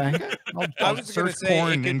corn, okay? I'll was gonna search say it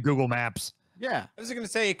corn could- in Google Maps. Yeah. I was gonna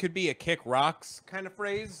say it could be a kick rocks kind of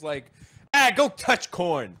phrase, like, go touch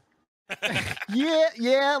corn.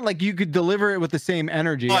 Yeah, like you could deliver it with the same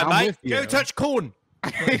energy. All right, I'm mate, with you. go touch corn.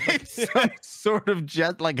 Some sort of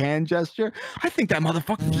like hand gesture. I think that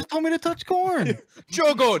motherfucker just told me to touch corn.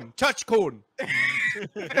 Jog on, touch corn.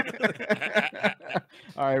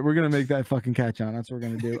 All right, we're gonna make that fucking catch on. That's what we're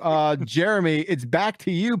gonna do. Jeremy, it's back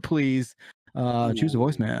to you, please. Choose a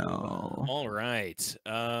voicemail. All right.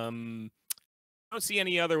 I don't see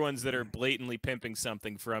any other ones that are blatantly pimping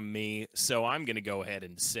something from me, so I'm going to go ahead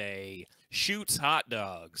and say shoots hot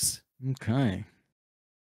dogs. Okay.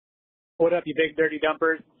 What up, you big dirty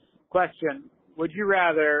dumpers? Question: would you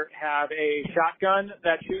rather have a shotgun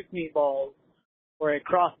that shoots meatballs or a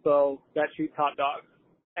crossbow that shoots hot dogs?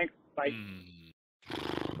 Thanks. Bye.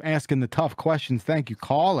 Asking the tough questions. Thank you,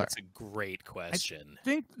 caller. That's a great question. I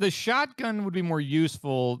think the shotgun would be more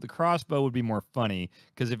useful. The crossbow would be more funny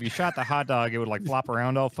because if you shot the hot dog, it would like flop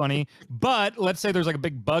around all funny. But let's say there's like a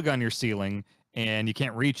big bug on your ceiling and you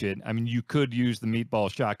can't reach it. I mean, you could use the meatball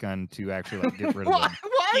shotgun to actually like get rid of them.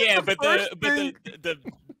 Yeah, but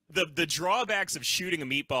the drawbacks of shooting a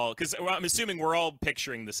meatball, because I'm assuming we're all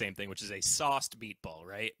picturing the same thing, which is a sauced meatball,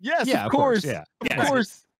 right? Yes, Yeah, of course. yeah. Of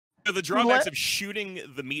course. So the drawbacks of shooting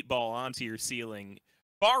the meatball onto your ceiling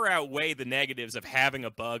far outweigh the negatives of having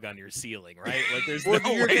a bug on your ceiling, right? Like there's no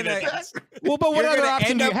You're way gonna, that Well, but what you're other gonna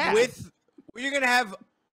option end do you up have? with.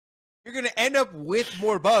 You're gonna end up with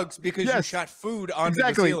more bugs because you Yes. shot food onto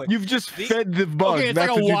Exactly. the ceiling. You've just fed the bug. Okay, it's That's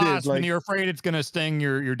like a what you did. wasp, and you're afraid it's gonna sting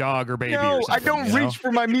your dog or baby. No, or I something, don't you know? reach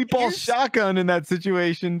for my meatball shotgun in that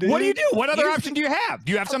situation, dude. What do you do? What other option do you have?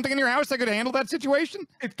 Do you have something in your house that could handle that situation?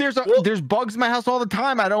 If there's bugs in my house all the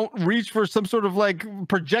time, I don't reach for some sort of like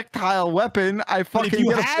projectile weapon. I But fucking if you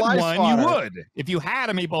get a had fly one, swatter. you would. If you had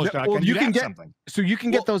a meatball No, shotgun, well, you you'd can have get- something. So you can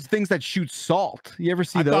get those things that shoot salt. You ever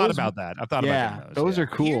see I've those? thought about that. I've thought yeah, about those yeah. are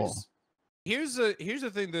cool. Here's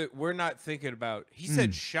the thing that we're not thinking about. He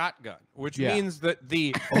said shotgun, which Yeah. means that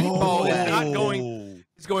the meatball is not going.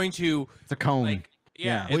 It's going to It's a cone. like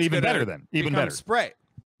Yeah. Well, it's even gonna better then. Even become better. spray.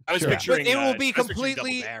 I was Sure. picturing, But it will be I was picturing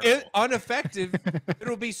completely double barrel. ineffective.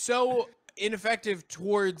 It'll be so ineffective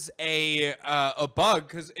towards a bug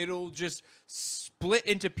because it'll just split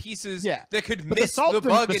into pieces Yeah. that could But the miss salt the thing-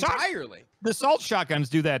 bug the salt- entirely. The salt shotguns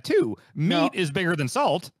do that too. Meat No. is bigger than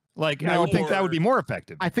salt. Like I No. would think that would be more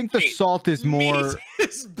effective. I think the Wait, salt is more. Meat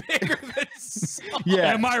is bigger than salt.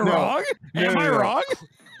 Yeah. Am I no. wrong? No, Am no, I no. wrong?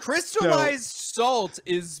 Crystallized salt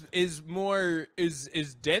is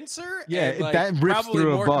denser. Yeah, and, like, that rips probably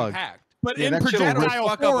through a more bug. compact. But Yeah, in that shit'll rip projectile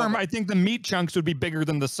fuck up form, a- I think the meat chunks would be bigger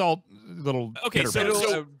than the salt little. Okay, pitter so- patters. It'll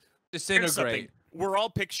Here's something. disintegrate. We're all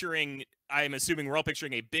picturing, I'm assuming we're all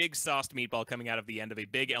picturing a big sauced meatball coming out of the end of a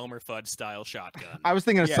big Elmer Fudd style shotgun. I was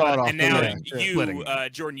thinking of Yeah, sawed off. And now Splitting. you, Splitting.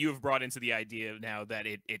 Jordan, you have brought into the idea now that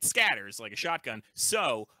it scatters like a shotgun.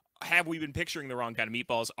 So have we been picturing the wrong kind of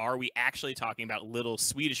meatballs? Are we actually talking about little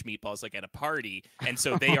Swedish meatballs like at a party? And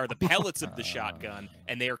so they are the pellets of the shotgun,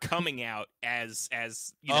 and they are coming out as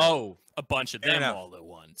you know, a bunch of fair them enough. all at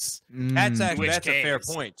once. That's actually Which that's a fair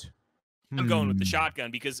case? point. I'm going with the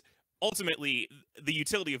shotgun because ultimately the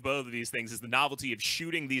utility of both of these things is the novelty of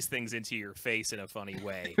shooting these things into your face in a funny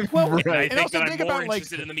way. Well, And I Right. And think also that I'm think more about, like-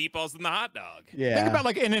 interested in the meatballs than the hot dog. Yeah. Think about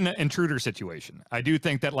like in an intruder situation. I do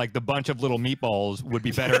think that like the bunch of little meatballs would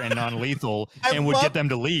be better and non-lethal I and would love- get them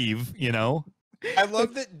to leave. You know. I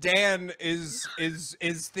love that Dan is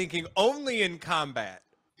thinking only in combat.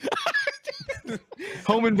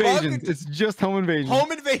 Home invasions. Bug- It's just home invasions.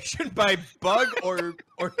 Home invasion by bug or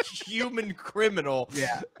human criminal.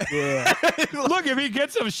 Yeah. Yeah. Look, if he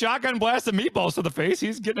gets a shotgun blast of meatballs to the face,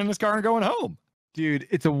 he's getting in his car and going home. Dude,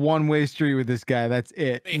 it's a one-way street with this guy. That's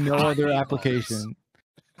it. They No hot other meatballs. application.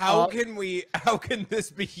 How can this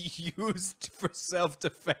be used for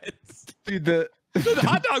self-defense? Dude, the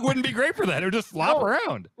hot dog wouldn't be great for that. It would just flop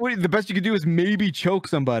around. the best you could do is maybe choke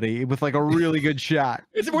somebody with like a really good shot.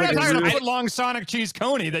 We're not Like a talking a really- foot-long Sonic cheese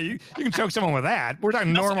coney that you can choke someone with that. We're talking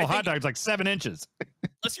Also, normal I hot think- dogs like 7 inches.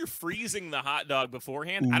 Unless you're freezing the hot dog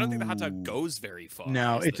beforehand, I don't think the hot dog goes very far.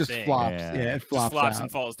 No, is it the just thing. flops. Yeah. Yeah, it Just flops, flops out.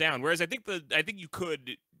 and falls down. Whereas I think you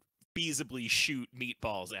could feasibly shoot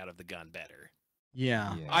meatballs out of the gun better.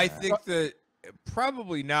 Yeah. I think that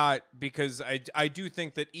probably not, because I do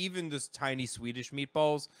think that even this tiny Swedish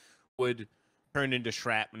meatballs would turn into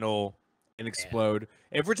shrapnel and explode.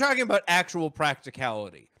 If we're talking about actual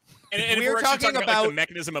practicality. And if We're we're actually talking talking about like, the about-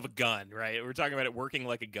 mechanism of a gun, right? We're talking about it working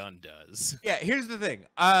like a gun does. Yeah, here's the thing.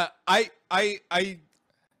 I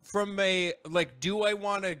from a like, do I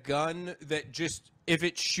want a gun that just if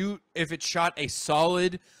it shot a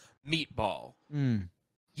solid meatball?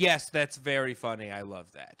 Yes, that's very funny. I love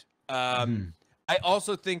that. I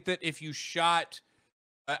also think that if you shot,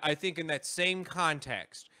 I think in that same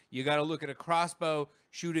context, you got to look at a crossbow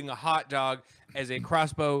shooting a hot dog as a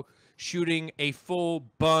crossbow shooting a full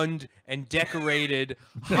bunned and decorated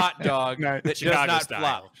hot dog that does not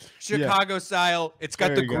flop. Chicago style. It's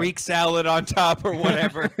got the Greek salad on top or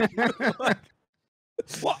whatever.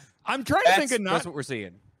 Well, I'm trying to think of that's what we're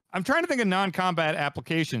seeing. I'm trying to think of non-combat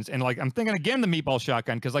applications, and like I'm thinking again the meatball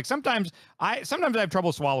shotgun, because like sometimes I have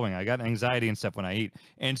trouble swallowing. I got anxiety and stuff when I eat,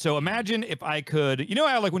 and so imagine if I could, you know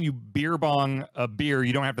how like when you beer bong a beer,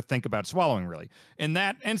 you don't have to think about swallowing really. In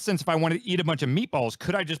that instance, if I wanted to eat a bunch of meatballs,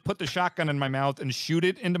 could I just put the shotgun in my mouth and shoot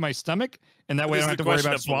it into my stomach, and that way I don't have to worry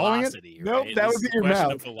about swallowing it? Nope, that would be your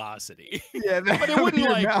mouth. Of velocity. Yeah, but it wouldn't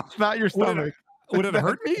your mouth, not your stomach. Would it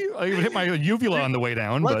hurt me? I would hit my uvula on the way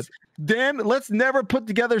down. Dan, let's never put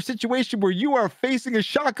together a situation where you are facing a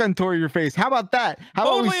shotgun toward your face. How about that? How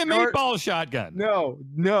about only a meatball shotgun? No.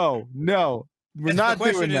 We're not doing that. The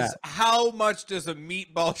question is, how much does a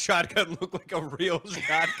meatball shotgun look like a real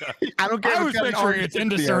shotgun? I don't care. I was picturing it's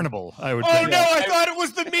indiscernible. I would. Oh no! I thought it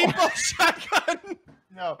was the meatball shotgun.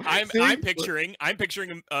 No, I'm picturing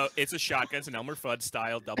it's a shotgun. It's an Elmer Fudd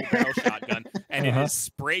style double barrel shotgun, and it is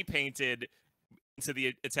spray painted to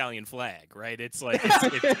the Italian flag, right? It's like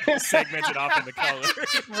it's segmented off in the color.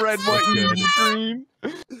 Red, white, and green.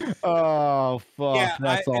 Oh fuck, yeah,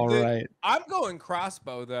 that's all right. I'm going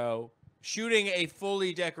crossbow though, shooting a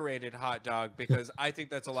fully decorated hot dog because I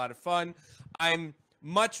think that's a lot of fun. I'm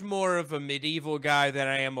much more of a medieval guy than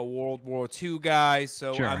I am a World War II guy,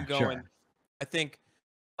 so I'm going. Sure. I think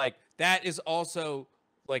like that is also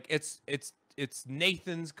like it's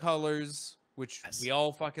Nathan's colors, which we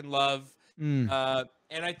all fucking love. And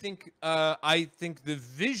I think the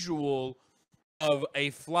visual of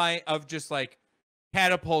just like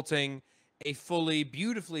catapulting a fully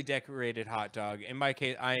beautifully decorated hot dog. In my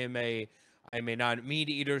case, I am a non-meat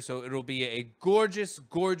eater, so it'll be a gorgeous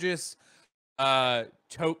a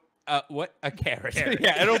carrot.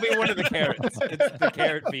 Yeah, it'll be one of the carrots. It's the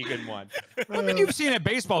carrot vegan one. I mean, you've seen at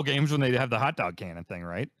baseball games when they have the hot dog cannon thing,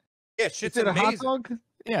 right? Yeah, shit's amazing. A hot dog?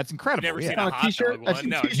 Yeah, it's incredible. Never seen a hot dog one.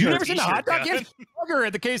 No, you've never seen a hot dog gun? Bugger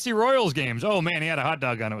at the KC Royals games. Oh man, he had a hot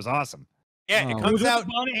dog gun. It was awesome. Yeah, it comes out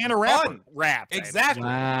fun and a wrapper. Wrapped. Exactly.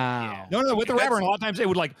 Wow. Yeah. No, with the wrapper, and a lot of times it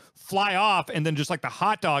would like fly off, and then just like the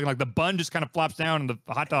hot dog, like the bun just kind of flops down, and the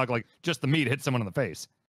hot dog, like just the meat, hits someone in the face.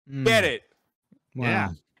 Get it? Wow. Yeah,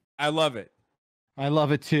 I love it. I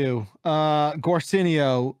love it too.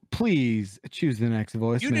 Gwarsenio, please choose the next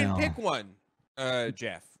voicemail. You didn't pick one,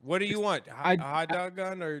 Jeff. What do you want? A hot dog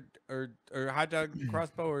gun or hot dog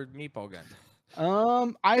crossbow or meatball gun?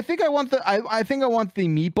 I think I want the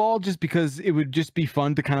meatball just because it would just be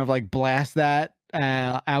fun to kind of like blast that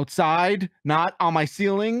outside, not on my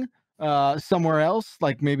ceiling, somewhere else,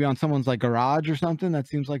 like maybe on someone's like garage or something. That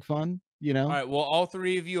seems like fun. You know. All right. Well, all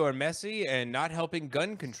three of you are messy and not helping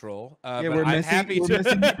gun control. Yeah, we're messy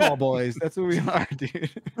meatball boys. That's what we are,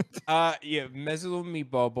 dude. Yeah, messy little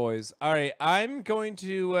meatball boys. All right, I'm going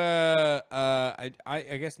to. I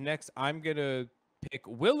guess next I'm gonna pick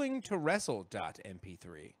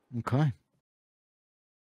willingtowrestle.mp3. Okay.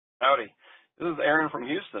 Howdy, this is Aaron from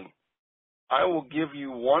Houston. I will give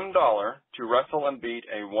you $1 to wrestle and beat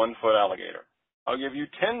a 1-foot alligator. I'll give you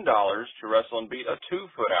 $10 to wrestle and beat a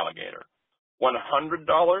 2-foot alligator.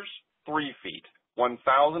 $100, 3 feet.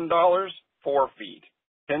 $1,000, 4 feet.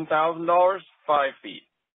 $10,000, 5 feet.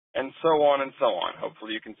 And so on and so on.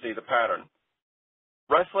 Hopefully you can see the pattern.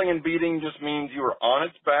 Wrestling and beating just means you are on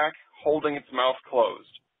its back, holding its mouth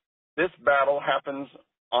closed. This battle happens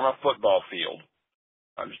on a football field.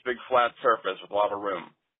 Just big flat surface with a lot of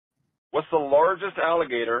room. What's the largest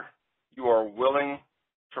alligator you are willing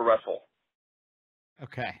to wrestle?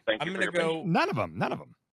 Okay. Thank you. I'm going to go. None of them.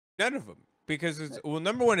 Because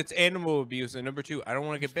number one, it's animal abuse, and number two, I don't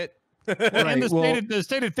want to get bit. Right. And the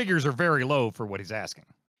stated figures are very low for what he's asking.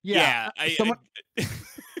 Yeah.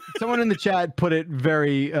 Someone in the chat put it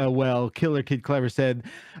very well. Killer Kid Clever said,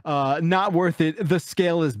 not worth it. The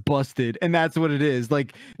scale is busted. And that's what it is.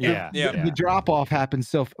 Like, the drop off happens.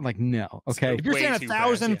 So, like, no. Okay. If you're saying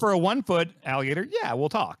 1,000 for a 1-foot alligator, yeah, we'll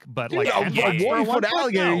talk. But, like, a 1-foot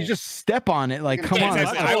alligator, you just step on it. Like, come on.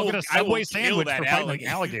 I will get a Subway sandwich for fighting an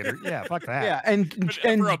alligator. Yeah, fuck that. Yeah. And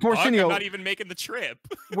Gwarsenio, I'm not even making the trip.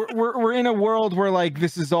 we're in a world where, like,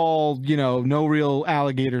 this is all, no real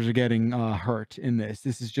alligators are getting hurt in this.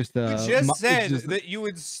 This is just just You just it's said just- that you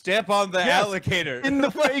would step on the Yes, alligator. in the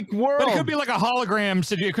fake world. But it could be like a hologram.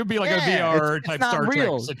 It could be like a Yeah, VR it's type not Star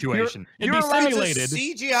real. Trek situation. You're It'd be allowed to simulated.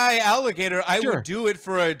 CGI alligator, I Sure. would do it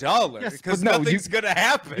for $1 Yes, because but no, nothing's gonna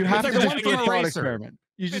happen. You have like to the just one do a from thought Eraser. experiment.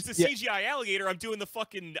 You If just it's a CGI alligator, I'm doing the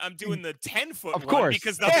 10-foot Of one course.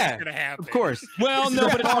 because nothing's Yeah. gonna happen. of course. Well, This no,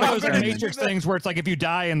 is but a it's one of those thought like experiment. Matrix things where it's like if you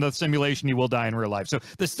die in the simulation, you will die in real life. So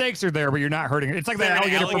the stakes are there, but you're not hurting. It's like Is the there an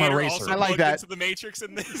alligator from alligator Eraser. also I like plugged that. into the Matrix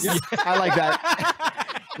in this. I like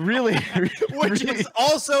that. Really, Which really. is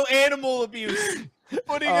also animal abuse.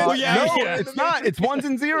 Putting Uh, it yeah, no, yeah. it's not. It's ones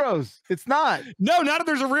and zeros. It's not. No, not if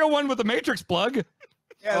there's a real one with a Matrix plug.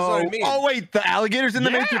 Yeah, that's what I mean. Oh wait, the alligator's in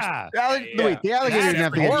the Matrix. Yeah. Yeah. Wait, the alligator That's didn't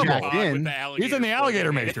have to get horrible. jacked in. He's in the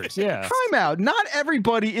alligator Matrix. Yeah. Time out. Not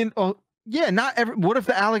everybody in. Oh, yeah, not every. What if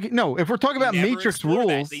the alligator? No, if we're talking about Never Matrix explore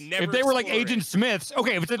that. rules, They never If they were like explore it. Agent Smiths,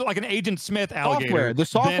 okay. If it's like an Agent Smith alligator, software. The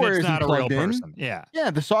software then it's isn't not a real plugged in. person. Yeah.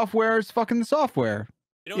 Yeah, the software is fucking the software.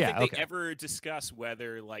 I don't Yeah, think they okay. ever discuss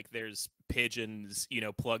whether like there's pigeons,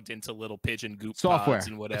 plugged into little pigeon goop Software. pods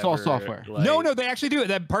and whatever. It's all software. No, they actually do it.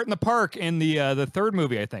 That part in the park in the third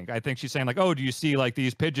movie, I think. I think she's saying like, "Oh, do you see like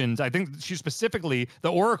these pigeons?" I think she specifically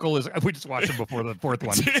the Oracle is. We just watched it before the fourth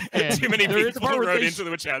one. And Too many there is a people part where wrote they into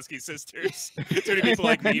the Wachowski sisters. Too many people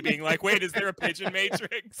like me being like, "Wait, is there a pigeon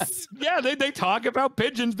Matrix?" Yeah, they talk about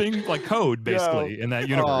pigeons being like code basically in that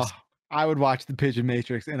universe. Oh, I would watch the Pigeon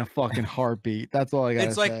Matrix in a fucking heartbeat. That's all I got.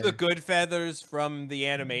 It's like the good feathers from the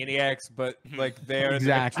Animaniacs, but like they're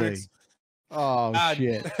Exactly. the Matrix. Oh God.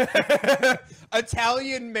 shit.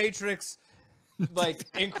 Italian Matrix, like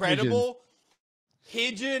incredible.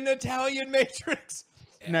 Pigeon Italian Matrix.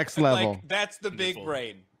 Next level. Like that's the big Beautiful.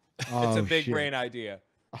 brain. Oh, It's a big shit. brain idea.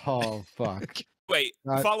 Oh fuck. Wait,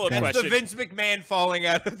 God follow-up damn. That's the question: Vince McMahon falling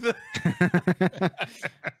out of the.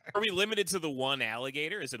 Are we limited to the one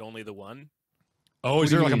alligator? Is it only the one? Oh, is What do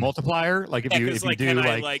there you like a mean? multiplier? Like if Yeah, you 'cause, if you like, do can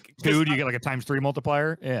I, like 'cause two, do you get like a ×3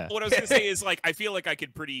 multiplier? Yeah. What I was gonna say is like I feel like I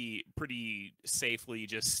could pretty safely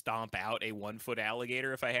just stomp out a 1-foot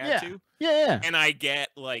alligator if I had Yeah. to, Yeah. and I get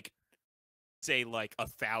like say like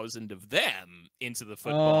 1,000 of them into the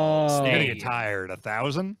football Oh. You're gonna stadium. get tired.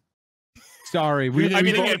 1,000? Sorry, I mean, I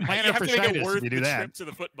mean, you again, plan you it have for to make Shitus it if worth you the do that. trip to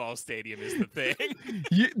the football stadium is the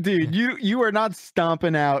thing. Dude, you are not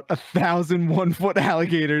stomping out 1,000 1-foot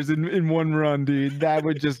alligators in one run, dude. That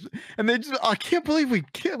would just and they just I can't believe we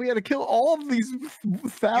had to kill all of these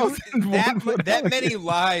 1,000 1-foot that many alligators.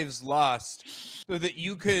 lives lost so that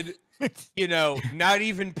you could not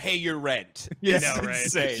even pay your rent. Yeah, It's know, right?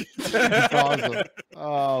 insane. That's awesome.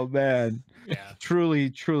 Oh man. Yeah. Truly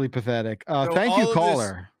pathetic. So Thank all you, of this-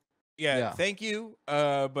 caller. Yeah, thank you,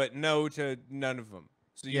 but no to none of them.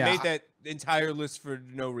 So you Yeah, made that entire list for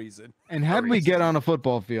no reason. And how did we get on a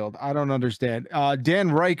football field? I don't understand. Dan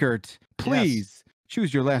Reichert, please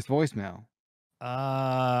choose your last voicemail.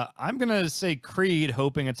 I'm gonna say Creed,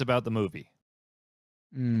 hoping it's about the movie.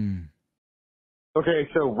 Mm. Okay,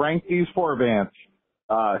 so rank these four bands.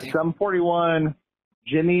 Sum 41,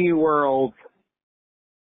 Jimmy World,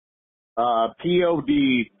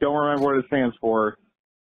 POD, don't remember what it stands for,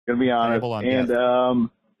 gonna be honest, Payable on and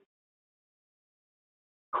Death.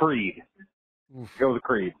 Creed. Oof. Go with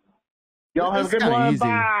Creed. Y'all have a This is good kinda one. easy.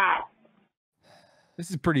 Bye. This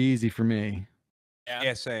is pretty easy for me.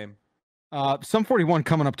 Yeah, same. Sum 41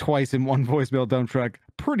 coming up twice in one voicemail dump truck.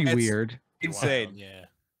 Pretty That's- weird. Insane. Wild, yeah.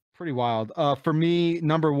 Pretty wild. For me,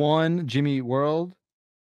 number 1, Jimmy Eat World.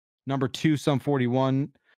 Number 2, Sum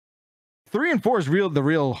 41. 3 and 4 is the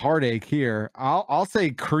real heartache here. I'll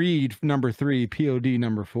say Creed number 3, POD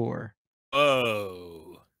number 4.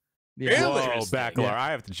 Oh. Yeah. Really? Whoa, Interesting. Backlar, Yeah.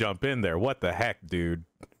 I have to jump in there. What the heck, dude?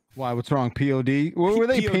 Why? What's wrong? POD? What were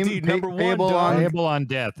they? POD number 1, payable dog. on? Payable on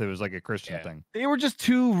Death. It was like a Christian Yeah. thing. They were just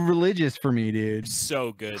too religious for me, dude.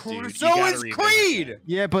 So good, dude. You So gotta is revisit Creed. that.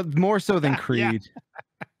 Yeah, but more so than Yeah. Creed.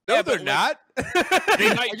 No, Yeah, they're but, not.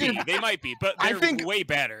 They might be. They might be, but I they're think- way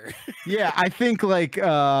better. Yeah, I think like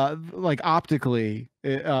optically,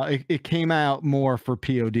 it came out more for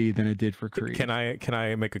POD than it did for Creed. Can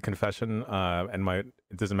I make a confession?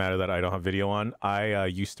 It doesn't matter that I don't have video on. I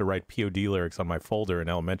used to write POD lyrics on my folder in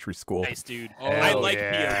elementary school. Nice, dude. Oh, I like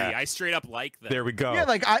yeah. POD. I straight up like them. There we go. Yeah,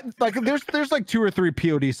 there's like 2 or 3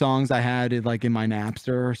 POD songs I had like in my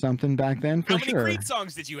Napster or something back then for How many sure. Creed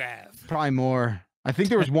songs did you have? Probably more. I think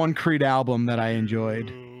there was one Creed album that I enjoyed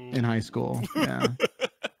in high school. Yeah.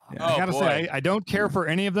 I Oh, gotta boy. say, I don't care for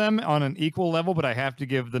any of them on an equal level, but I have to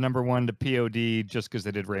give the number 1 to POD just because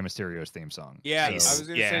they did Rey Mysterio's theme song. Yeah, Nice. I was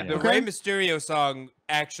gonna Yeah. say the Okay. Rey Mysterio song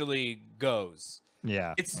actually goes.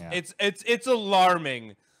 Yeah. It's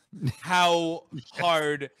alarming how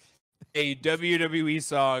hard a WWE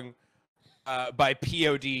song by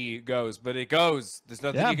POD goes, but it goes. There's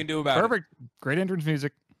nothing you can do about it. Perfect. Great entrance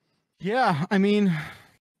music. Yeah, I mean,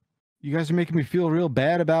 you guys are making me feel real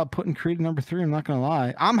bad about putting Creed at number 3. I'm not gonna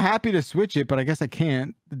lie. I'm happy to switch it, but I guess I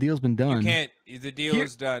can't. The deal's been done. You can't. The deal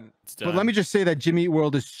is done. It's done. But let me just say that Jimmy Eat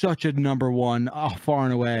World is such a number 1, far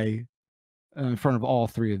and away, in front of all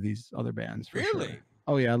 3 of these other bands. For Really? Sure.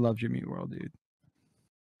 Oh yeah, I love Jimmy Eat World, dude.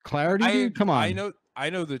 Clarity, dude? Come on. I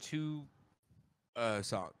know the 2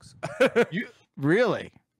 songs. You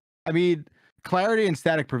really? I mean, Clarity and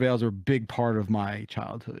Static Prevails are a big part of my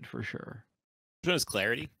childhood for sure. Which one is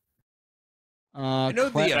Clarity? I know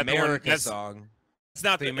the America song. It's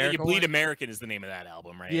not the American You Bleed one? American is the name of that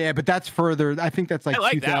album, right? Yeah, but that's further. I think that's like, I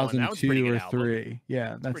like that one. That one's a pretty 2002 or good album. 3.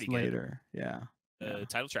 Yeah, that's pretty good. later. Yeah. The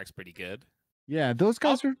title track's pretty good. Yeah, those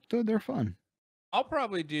guys they're fun. I'll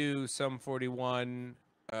probably do Sum 41,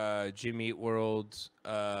 Jimmy Eat World,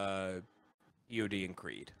 POD, and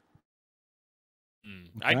Creed.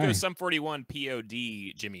 I'd go Okay. Sum 41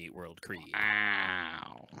 POD Jimmy Eat World Creed.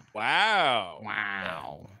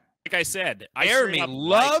 Wow. Like I said, I Jeremy straight up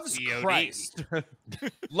loves like POD. Christ.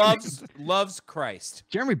 loves Christ.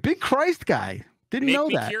 Jeremy, big Christ guy. Didn't Make know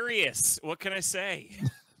me that. curious. What can I say?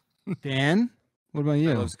 Dan, what about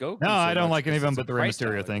you? Loves Goku No, so I don't much like any of them, because but the it's a Rey Christ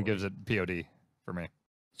Mysterio thing allegory. gives it POD for me.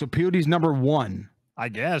 So POD's number 1. I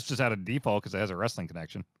guess just out of default because it has a wrestling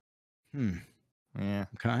connection. Yeah.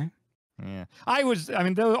 Okay. Yeah. I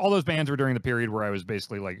mean, all those bands were during the period where I was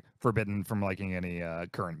basically like forbidden from liking any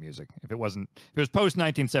current music. If it was post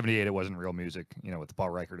 1978, it wasn't real music, with the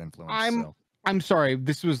Paul Reichert influence. I'm sorry.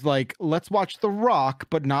 This was like, let's watch The Rock,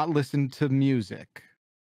 but not listen to music.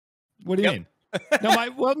 What do you mean?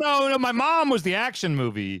 No, my mom was the action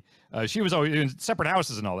movie. She was always in separate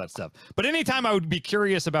houses and all that stuff. But anytime I would be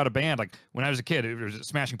curious about a band, like when I was a kid, it was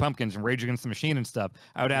Smashing Pumpkins and Rage Against the Machine and stuff.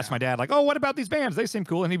 I would ask my dad, like, "Oh, what about these bands? They seem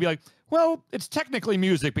cool." And he'd be like, "Well, it's technically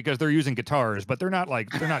music because they're using guitars, but they're not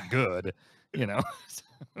good, And I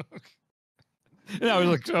was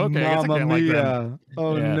like, "Okay, I guess I Mamma can't like mia. them."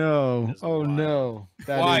 Oh Yeah. no. Oh no.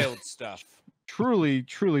 That is Wild stuff. truly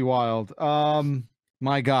wild.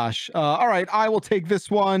 My gosh. All right, I will take this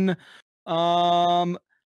one.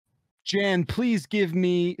 Jan, please give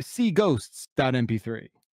me seaghosts.mp3.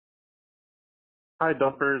 Hi,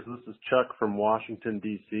 Dumpers. This is Chuck from Washington,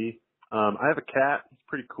 D.C. I have a cat. He's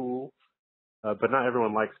pretty cool, but not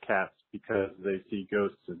everyone likes cats because they see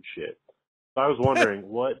ghosts and shit. So I was wondering,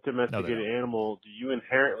 what domesticated animal do you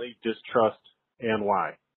inherently distrust and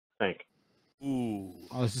why? Thank. Ooh.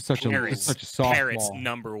 Oh, this is such a soft Parrots ball.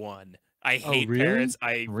 number 1. I hate really? parrots.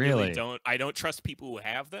 I Really? I don't trust people who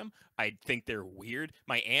have them. I think they're weird.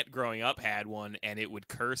 My aunt growing up had one, and it would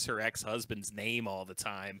curse her ex-husband's name all the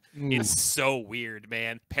time. It's so weird,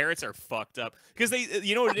 man. Parrots are fucked up because they,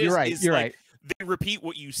 what it is? You're right. Is You're like, right. They repeat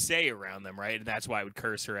what you say around them, right? And that's why I would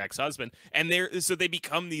curse her ex-husband. And so they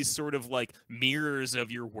become these sort of like mirrors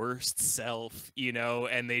of your worst self,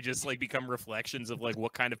 and they just like become reflections of like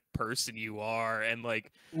what kind of person you are. And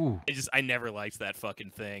like, Ooh. I never liked that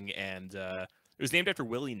fucking thing. And it was named after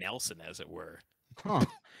Willie Nelson, as it were. Huh.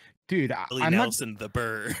 Dude, Willie I'm Nelson, the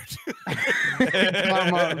bird.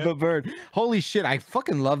 Mama, the bird. Holy shit, I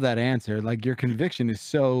fucking love that answer. Like your conviction is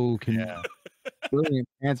so brilliant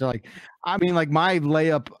answer. Like, I mean, like my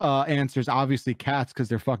layup answers obviously cats because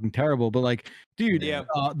they're fucking terrible. But like, dude,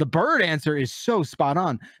 the bird answer is so spot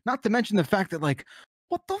on. Not to mention the fact that like,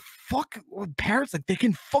 what the fuck, parrots, like they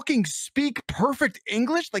can fucking speak perfect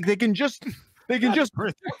English. Like they can just. They're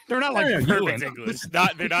not like perfect English.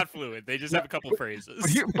 They're not fluent. They just have a couple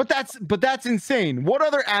phrases. But that's insane. What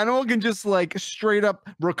other animal can just like straight up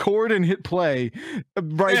record and hit play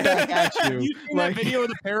right back at you? You seen that video of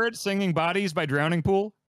the parrot singing "Bodies" by Drowning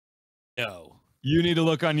Pool? No. You need to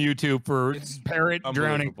look on YouTube for Parrot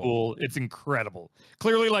Drowning Pool. It's incredible.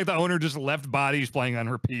 Clearly, like the owner just left Bodies playing on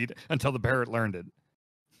repeat until the parrot learned it.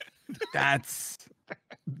 That's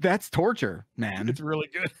torture, man. It's really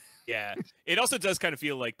good. Yeah. It also does kind of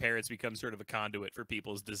feel like parrots become sort of a conduit for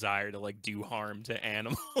people's desire to like do harm to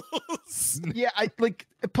animals. Yeah, I like.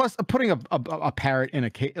 Plus, putting a parrot in a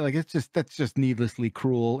cage, like that's just needlessly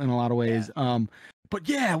cruel in a lot of ways. Yeah. But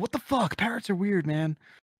yeah, what the fuck? Parrots are weird, man.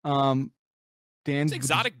 Dan, It's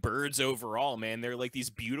exotic birds overall, man. They're like these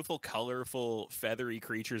beautiful, colorful, feathery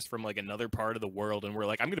creatures from like another part of the world, and we're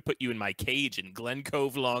like, I'm gonna put you in my cage in Glen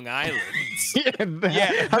Cove, Long Island.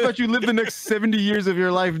 yeah. How about you live the next 70 years of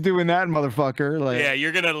your life doing that, motherfucker? Like, yeah,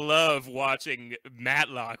 you're gonna love watching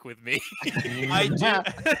Matlock with me. I do.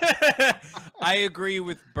 I agree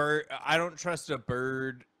with bird. I don't trust a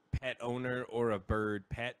bird pet owner or a bird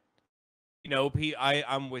pet.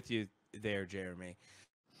 I'm with you there, Jeremy.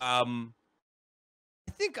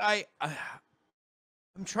 I think I'm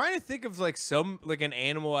trying to think of like an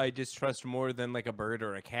animal I distrust more than like a bird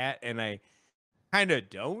or a cat, and I kind of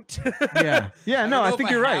don't. Yeah. Yeah. No, I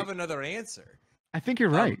think you're right. I have another answer. I think you're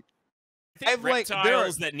right. I think like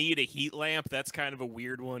reptiles that need a heat lamp. That's kind of a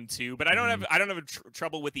weird one too. But I don't have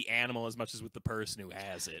trouble with the animal as much as with the person who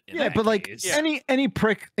has it. Yeah, but like any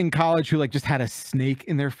prick in college who like just had a snake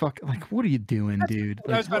in their like, what are you doing, dude?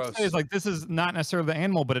 What I was about to say is like, this is not necessarily the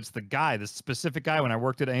animal, but it's the guy, the specific guy. When I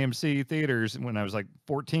worked at AMC theaters when I was like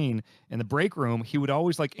 14 in the break room, he would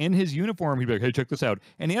always like in his uniform, he'd be like, hey, check this out.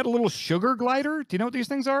 And he had a little sugar glider. Do you know what these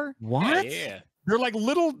things are? What? Yeah. They're like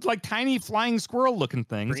little, like tiny flying squirrel looking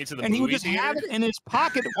things. And he would just have it in his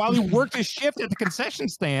pocket while he worked his shift at the concession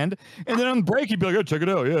stand. And then on the break, he'd be like, oh, check it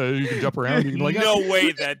out. Yeah, you can jump around. You can like, no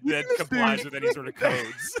way that complies with any sort of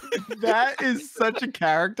codes. That is such a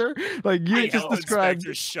character. Like you just described.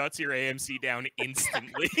 Just shuts your AMC down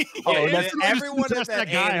instantly. That's everyone at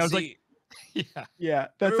that guy. I was like, yeah.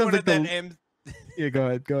 That sounds like Yeah, go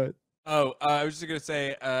ahead. Oh, I was just gonna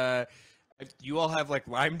say, you all have like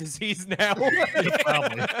Lyme disease now.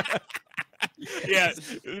 Probably. Yeah,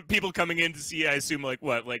 people coming in to see. I assume like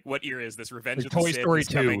what year is this? Revenge of the Toy Sith Story is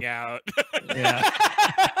 2 coming out. Yeah.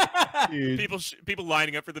 People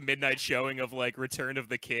lining up for the midnight showing of like Return of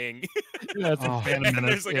the King. Yeah, it's like and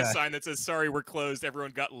there's like a sign that says, "Sorry, we're closed. Everyone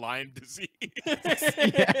got Lyme disease."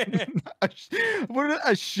 What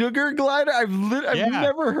a sugar glider? I've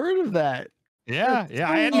never heard of that. Yeah, That's so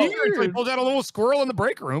I hadn't either until he weird. pulled out a little squirrel in the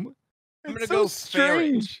break room. I'm gonna It's go so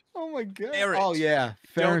ferret. strange. Oh my god. Ferret. Oh yeah.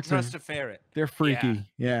 Don't Ferrets trust are, a ferret. they're freaky.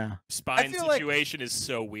 Yeah. Spine feel like- situation is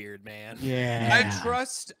so weird, man. Yeah.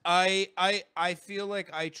 I feel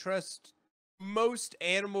like I trust most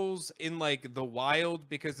animals in like the wild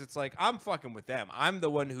because it's like I'm fucking with them. I'm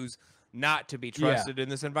the one who's not to be trusted in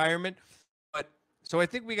this environment. But so I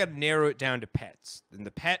think we got to narrow it down to pets. And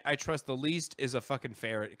the pet I trust the least is a fucking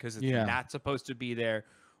ferret because it's not supposed to be there.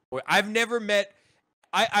 Or I've never met.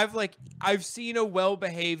 I've seen a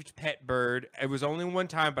well-behaved pet bird. It was only one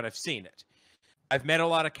time, but I've seen it. I've met a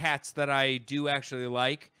lot of cats that I do actually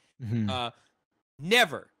like. Never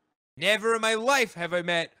in my life have I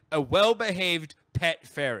met a well-behaved pet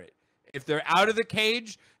ferret. If they're out of the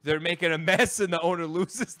cage, they're making a mess and the owner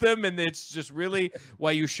loses them, and it's just really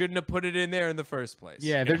why you shouldn't have put it in there in the first place.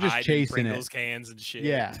 Yeah, they're just chasing Pringles it. cans and shit.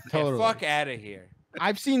 Yeah, totally. Fuck out of here.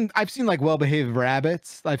 I've seen like well-behaved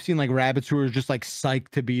rabbits. I've seen like rabbits who are just like psyched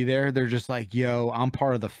to be there. They're just like, yo, I'm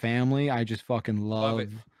part of the family. I just fucking love it.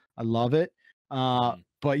 I love it.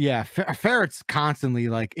 But yeah, ferrets constantly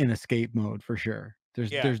like in escape mode for sure.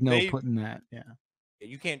 There's no putting that. Yeah.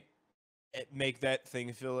 You can't make that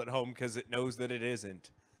thing feel at home because it knows that it isn't.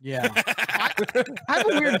 Yeah. I have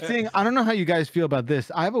a weird thing. I don't know how you guys feel about this.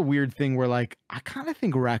 I have a weird thing where like I kind of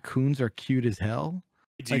think raccoons are cute as hell.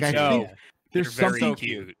 Like I think there's something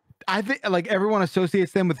cute. I think like everyone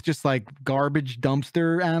associates them with just like garbage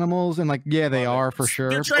dumpster animals, and like they are for sure.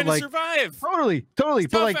 They're trying but, like, to survive. Totally.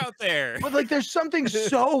 Stuff But like out there. But like there's something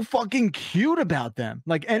so fucking cute about them.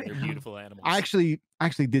 Like and They're beautiful animals. I actually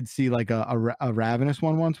did see like a ravenous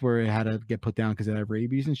one once where it had to get put down because it had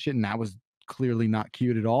rabies and shit, and that was clearly not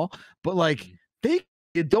cute at all. But like they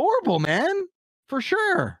adorable, man. For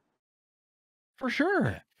sure.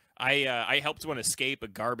 I helped one escape a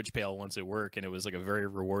garbage pail once at work, and it was like a very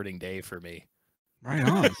rewarding day for me. Right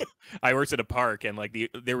on. I worked at a park, and like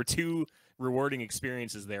there were two rewarding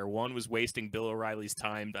experiences there. One was wasting Bill O'Reilly's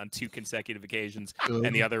time on 2 consecutive occasions,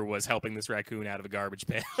 and the other was helping this raccoon out of a garbage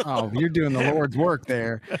pail. Oh, you're doing the Lord's work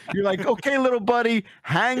there. You're like, okay, little buddy,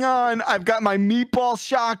 hang on. I've got my meatball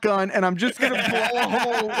shotgun, and I'm just gonna blow a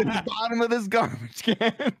hole in the bottom of this garbage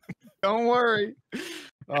can. Don't worry.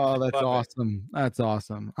 Oh, that's awesome. That's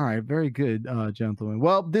awesome. All right, very good, gentlemen.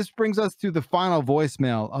 Well, this brings us to the final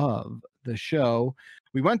voicemail of the show.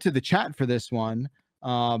 We went to the chat for this one.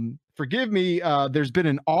 Forgive me, there's been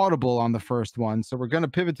an audible on the first one, so we're going to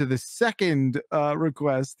pivot to the second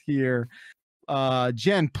request here.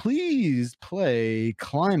 Jen, please play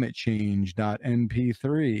climate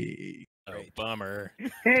change.mp3. Oh, bummer.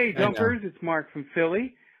 Hey, Dumpers, it's Mark from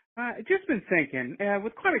Philly. Just been thinking,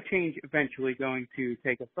 with climate change eventually going to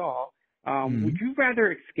take us all, would you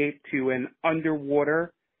rather escape to an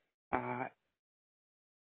underwater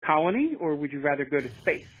colony, or would you rather go to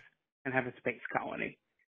space and have a space colony?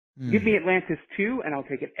 Give me Atlantis 2, and I'll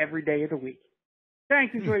take it every day of the week.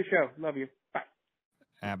 Thanks. Enjoy the show. Love you. Bye.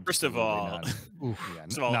 First of all,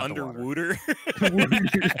 underwater. You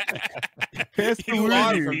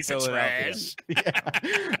are from piece of trash.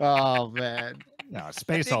 Oh man. No,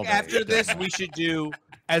 space I all think day. after this, we should do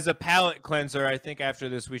as a palate cleanser, I think after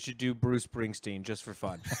this we should do Bruce Springsteen just for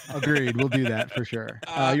fun. Agreed. We'll do that for sure.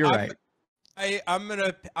 You're right. I'm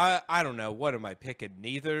gonna. I don't know. What am I picking?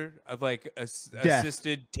 Neither. Of like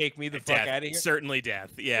assisted. Take me the fuck Death. out of here. Certainly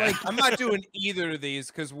death. Yeah. Like, I'm not doing either of these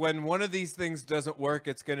because when one of these things doesn't work,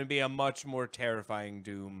 it's gonna be a much more terrifying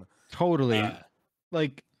doom. Totally.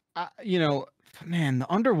 Like, you know, man,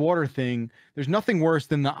 the underwater thing. There's nothing worse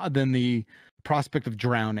than the prospect of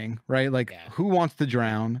drowning, right? Like, who wants to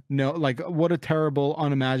drown? No, like, what a terrible,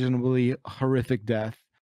 unimaginably horrific death.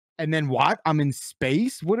 And then what? I'm in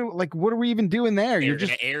space. What are we even doing there? You're You're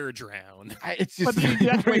just air drown. It's just But you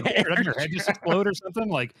actually doesn't your head just explode or something?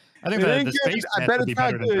 Like, I think the space I death bet would be it's not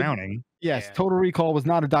better than good. drowning. Yes, Total Recall was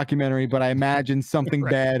not a documentary, but I imagine something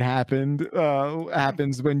bad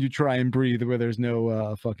happens when you try and breathe where there's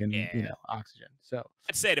no fucking oxygen. So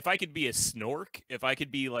That said, if I could be a snork, if I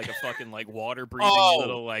could be like a fucking like water breathing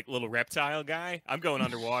little reptile guy, I'm going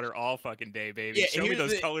underwater all fucking day, baby. Yeah, Show me here's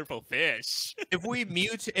those the- colorful fish. If we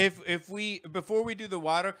if we before we do the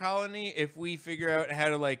water colony, if we figure out how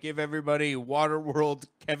to like give everybody Waterworld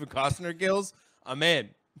Kevin Costner gills, I'm in.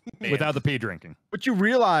 Without the pee drinking. But you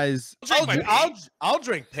realize I'll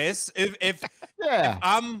drink piss if yeah.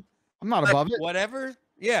 I'm not above it. Whatever.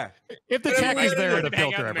 Yeah. If the Whatever tech is you there do. to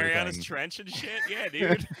Hang filter out in Mariana's everything. Trench and shit. Yeah,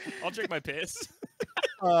 dude. I'll drink my piss.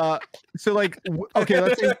 So like okay,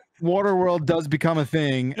 let's say Waterworld does become a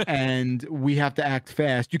thing and we have to act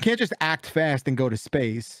fast. You can't just act fast and go to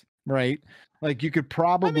space, right? Like you could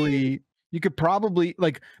probably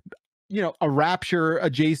like, you know, a rapture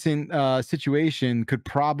adjacent situation could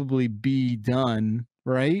probably be done,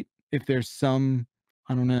 right? If there's some,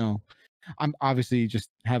 I don't know. I'm obviously just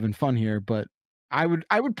having fun here, but I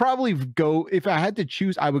would probably go, if I had to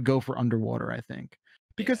choose, I would go for underwater, I think.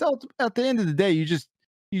 Because at the end of the day, you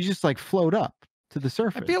just like float up to the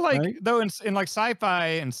surface. I feel like right? though in like sci-fi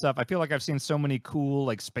and stuff, I feel like I've seen so many cool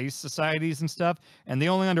like space societies and stuff, and the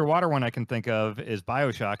only underwater one I can think of is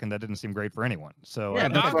BioShock, and that didn't seem great for anyone. So Yeah,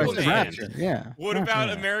 that's why I said Aquaman. rapture. Yeah. What about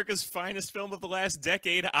Yeah. America's finest film of the last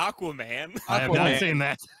decade, Aquaman? I have not seen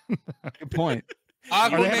that. Good point. Are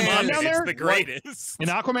they having fun Aquaman down It's there? the greatest. In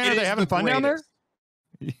Aquaman, It are they is having the fun down there? greatest.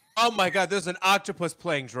 Oh my god, there's an octopus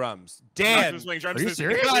playing drums. Dan, Octopus playing drums. Are you There's-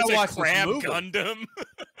 serious? there's You gotta a watch this crab movie. Gundam.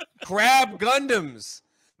 Crab Gundams.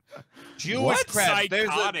 Jewish What crabs.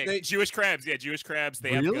 psychotic? Jewish crabs. Yeah, Jewish crabs.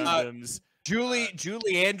 They Really? have Gundams. Julie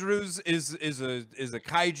Andrews is a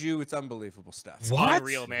kaiju. It's unbelievable stuff. It's What?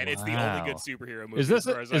 unreal, man. It's the Wow. only good superhero movie. Is this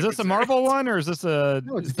as far as is I'm this a concerned. Marvel one or is this a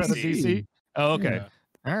No, it's is that a DC. DC? Oh, okay.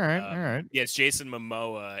 Yeah. All right, all right. Yeah, it's Jason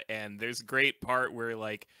Momoa, and there's a great part where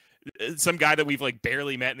like some guy that we've like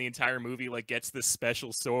barely met in the entire movie like gets this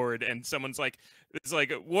special sword, and someone's like, "It's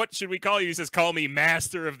like, what should we call you?" He says, "Call me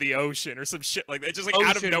Master of the Ocean" or some shit like that. Just like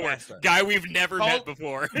out of Ocean nowhere, Master. guy we've never met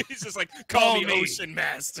before. He's just like, "Call me Ocean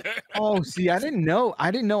Master." Oh, see, I didn't know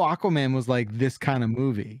Aquaman was like this kind of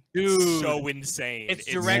movie. Dude, So insane. it's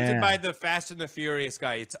directed Yeah. by the Fast and the Furious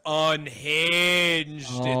guy. It's unhinged.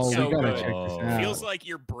 Oh, It's so we gotta good. check this It out. feels like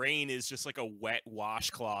your brain is just like a wet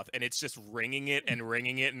washcloth, and it's just wringing it and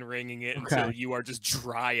wringing it and wringing it until Okay. you are just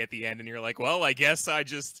dry at the end, and you're like, well, I guess I'm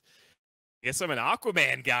an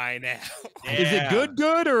Aquaman guy now. Is it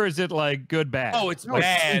good or is it like good bad? Oh, it's No, it's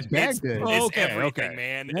bad. bad It's, good. it's Okay, everything, okay.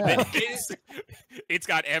 man. Yeah. It's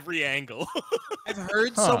got every angle. I've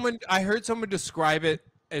heard I heard someone describe it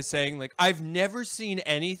as saying like, I've never seen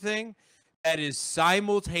anything that is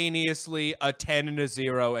simultaneously a 10 and a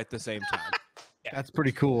 0 at the same time. That's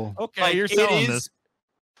pretty cool. Okay, Like, you're it selling is- this.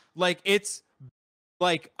 Like it's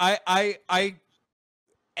like I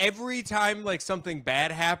every time like something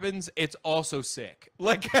bad happens, it's also sick.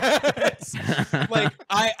 Like it's, like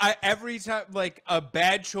I every time like a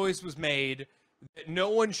bad choice was made that no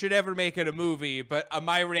one should ever make in a movie, but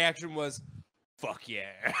my reaction was fuck yeah.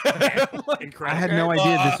 I had no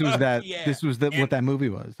idea this was that. Yeah. This was what that movie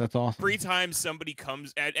was. That's awesome. Every time somebody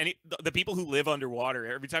comes at the people who live underwater,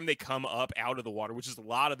 every time they come up out of the water, which is a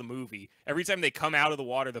lot of the movie, every time they come out of the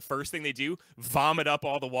water, the first thing they do, vomit up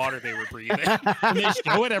all the water they were breathing. And they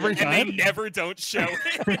show it every And time. they never don't show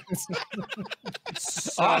it.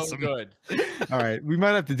 So Awesome. good. All right, we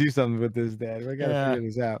might have to do something with this, Dad. We gotta Yeah. figure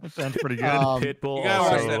this out. That sounds pretty good. Pitbull You gotta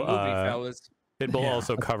watch that also movie, fellas. Pitbull Yeah.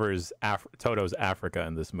 also covers Toto's Africa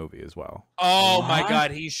in this movie as well. Oh my What?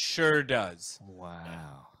 god, he sure does.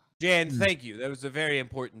 Wow. Jan, thank you. That was a very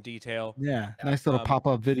important detail. Yeah, nice little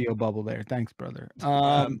pop-up video bubble there. Thanks, brother.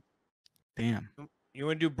 Damn. You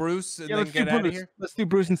want to do Bruce and Yeah, then let's do get out of Bruce. here? Let's do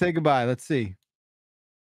Bruce and say goodbye. Let's see.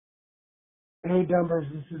 Hey, Dumpers,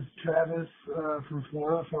 this is Travis from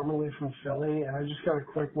Florida, formerly from Philly, and I just got a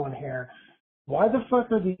quick one here. why the fuck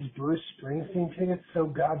are these Bruce Springsteen tickets so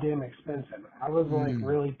goddamn expensive? I was like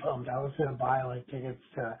really pumped. I was gonna buy like tickets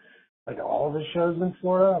to like all the shows in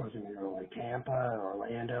Florida. I was gonna go to like Tampa,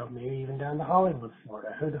 Orlando, maybe even down to Hollywood,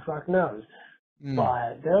 Florida. Who the fuck knows?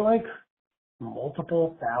 But they're like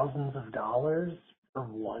multiple thousands of dollars for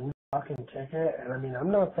one fucking ticket. And I mean, I'm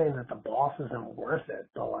not saying that the boss isn't worth it,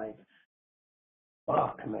 but like,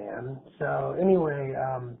 fuck, man. So anyway,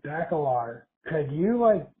 Bacalar, could you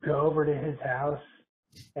like go over to his house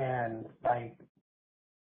and like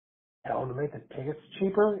tell him to make the tickets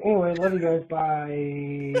cheaper? Anyway, love you guys.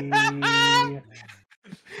 Bye.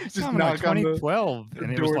 Just knock 2012,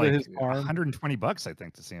 and it was like $120, I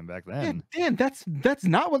think, to see him back then. Yeah, Dan, that's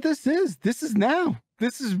not what this is. This is now.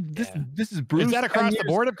 This is Bruce. Is that across the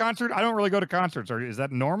board of concert? I don't really go to concerts. Or is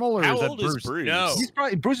that normal? Or How is that old Bruce? is Bruce? No.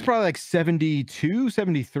 Bruce is probably like 72,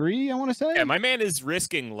 73, I want to say. Yeah, my man is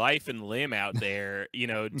risking life and limb out there, you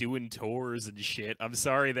know, doing tours and shit. I'm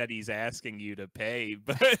sorry that he's asking you to pay,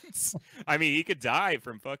 but I mean, he could die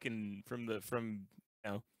from you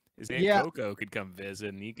know, his Aunt Coco could come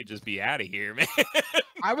visit and he could just be out of here, man.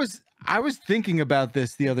 I was thinking about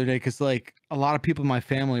this the other day because like a lot of people in my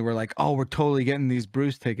family were like, "Oh, we're totally getting these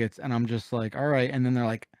Bruce tickets," and I'm just like, "All right," and then they're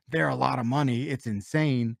like, "They're a lot of money. It's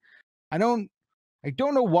insane." I don't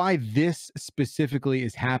know why this specifically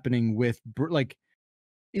is happening with like,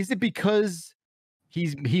 is it because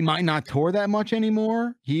he might not tour that much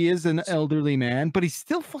anymore? He is an elderly man, but he's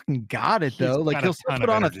still fucking got it though. Like he'll still put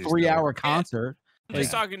on a 3-hour concert. I'm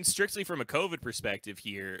just talking strictly from a COVID perspective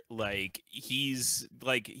here. Like he's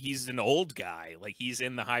an old guy. Like he's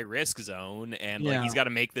in the high risk zone, and like he's got to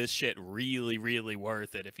make this shit really, really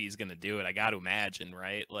worth it if he's gonna do it. I got to imagine,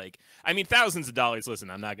 right? Like, I mean, thousands of dollars. Listen,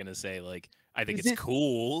 I'm not gonna say like I think it's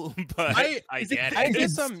cool, but I get it. I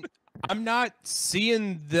guess I'm not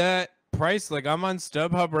seeing that price. Like I'm on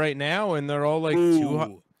StubHub right now, and they're all like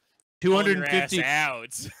 250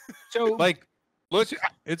 out. So like. Look,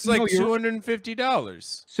 it's like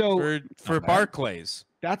 $250. So for Barclays.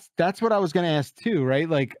 That's what I was going to ask too, right?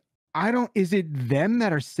 Like, is it them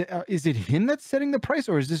that are? Is it him that's setting the price,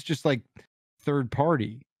 or is this just like third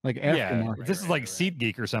party, like aftermarket? If this is like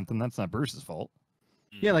SeatGeek or something, that's not Bruce's fault.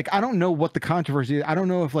 Yeah, like I don't know what the controversy is. I don't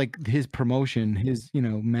know if like his promotion, his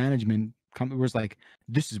management was like,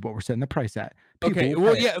 this is what we're setting the price at. Okay,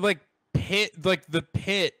 well, yeah, like the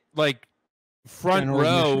pit, like front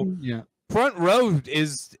row. Admission? Yeah. Front row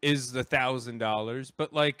is $1,000,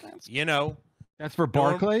 but like that's for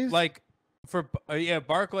Barclays. Like for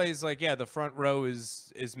Barclays, like the front row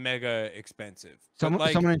is mega expensive.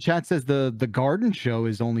 Someone in chat says the Garden Show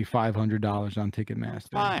is only $500 on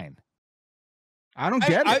Ticketmaster. Fine. I don't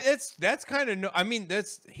get it. That's kind of I mean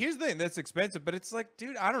here's the thing, that's expensive, but it's like,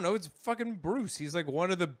 dude, I don't know, it's fucking Bruce. He's like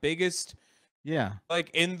one of the biggest like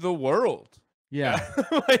in the world. Yeah.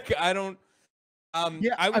 Like I don't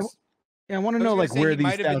I want to know like where these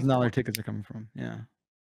 $1,000 tickets are coming from. Yeah.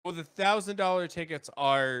 Well, the $1,000 tickets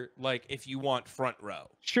are like if you want front row.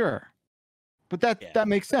 Sure. But that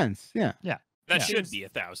makes sense. Yeah. Yeah. That should be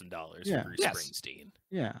 $1,000 for Bruce Springsteen.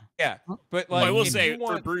 Yeah. Yeah. But like, I will say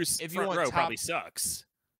for Bruce, if you front want row top... probably sucks.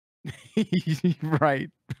 Right.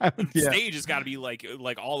 Stage has got to be like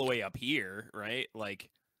all the way up here, right? Like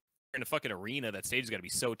in a fucking arena, that stage has got to be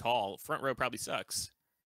so tall. Front row probably sucks.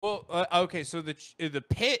 Well, okay, so the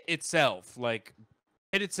pit itself, $800,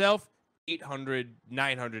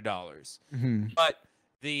 $900, but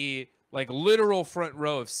the like literal front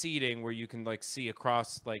row of seating where you can like see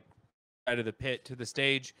across like out of the pit to the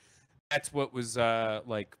stage, that's what was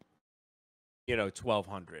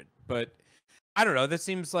 $1,200. But I don't know. That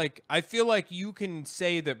seems like, I feel like you can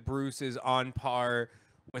say that Bruce is on par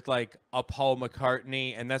with like a Paul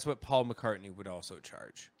McCartney, and that's what Paul McCartney would also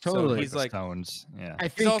charge. Totally. So he's like Stones. Yeah. I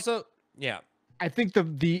think he's also I think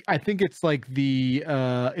I think it's like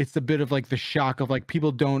it's a bit of like the shock of like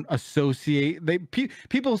people don't associate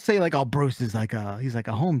people say like, oh, Bruce is like he's like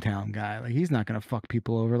a hometown guy, like he's not gonna fuck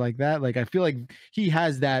people over like that. Like I feel like he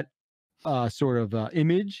has that sort of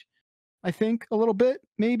image. I think a little bit,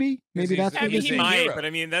 maybe that's. I mean, he might, but I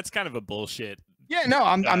mean that's kind of a bullshit. Yeah, no,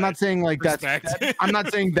 I'm not saying like I'm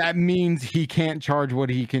not saying that means he can't charge what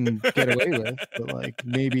he can get away with, but like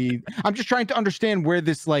maybe I'm just trying to understand where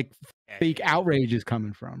this like fake outrage is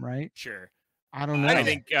coming from, right? Sure. I don't know. I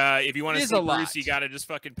think if you want to see Bruce, you got to just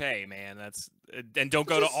fucking pay, man. And don't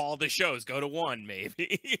go to all the shows. Go to one,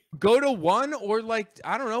 maybe. Go to one, or like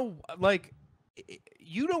I don't know, like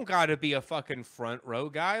you don't got to be a fucking front row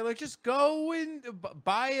guy. Like just go and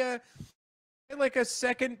buy a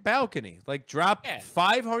second balcony. Like drop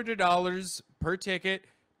 $500 per ticket.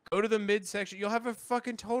 Go to the midsection. You'll have a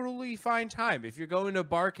fucking totally fine time. If you're going to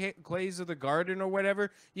Barclays of the Garden or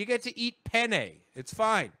whatever, you get to eat penne. It's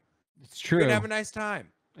fine. It's true. You're gonna have a nice time.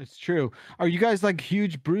 It's true. Are you guys like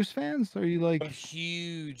huge Bruce fans? Are you like a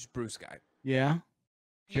huge Bruce guy? Yeah.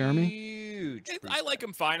 Jeremy? Huge. I like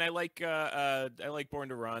him fine. I like Born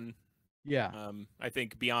to Run. Yeah. I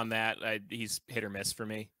think beyond that, he's hit or miss for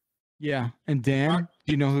me. Yeah. And Dan,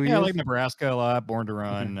 do you know who he Yeah, I is? like Nebraska a lot. Born to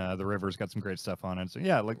Run. The River's got some great stuff on it. So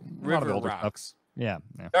yeah, like a lot of River older rocks. stuff.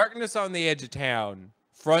 Yeah. Darkness on the Edge of Town,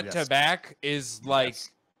 front Yes. to back, is like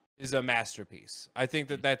is a masterpiece. I think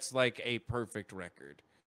that's like a perfect record.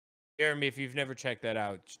 Jeremy, if you've never checked that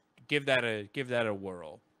out, give that a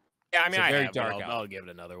whirl. Yeah, I It's mean, a I very have, dark but album. I'll give it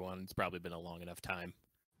another one. It's probably been a long enough time.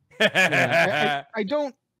 Yeah, I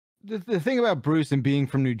don't. The thing about Bruce and being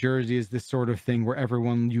from New Jersey is this sort of thing where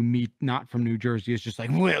everyone you meet not from New Jersey is just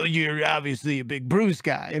like, well, you're obviously a big Bruce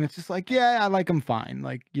guy, and it's just like, yeah, I like him fine.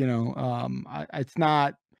 Like, it's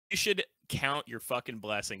not. You should count your fucking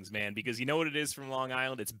blessings, man, because you know what it is from Long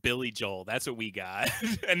Island? It's Billy Joel. That's what we got.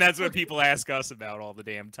 And that's what people ask us about all the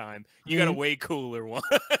damn time. You got a way cooler one.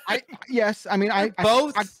 Yes, I mean, I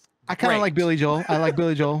kind great. of like Billy Joel. I like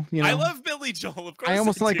Billy Joel. You know, I love Billy Joel, of course. I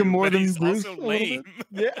almost like do, him more but than he's Bruce. also a little bit. lame.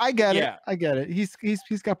 Yeah, I get Yeah. it. I get it. He's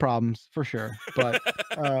got problems for sure. But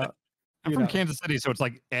I'm you from know. Kansas City, so it's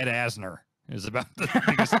like Ed Asner is about the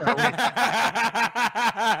biggest Star Wars.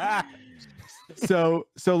 So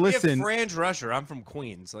We have listen. Franz Rusher. I'm from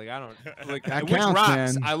Queens. Like I don't like That which counts,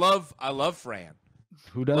 rocks. man. I love Fran.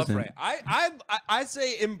 Who Love doesn't? Fran. I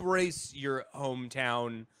say embrace your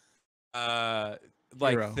hometown like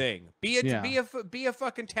Hero. thing. Be Yeah. be a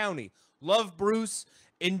fucking townie. Love Bruce.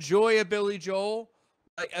 Enjoy a Billy Joel.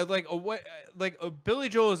 Billy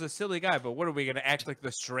Joel is a silly guy, but what are we gonna act like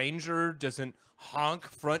the stranger doesn't honk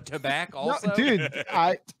front to back also? No, dude,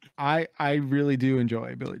 I really do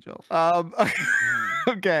enjoy Billy Joel.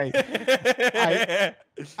 Okay.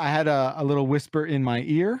 I had a little whisper in my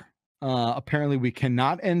ear. Apparently we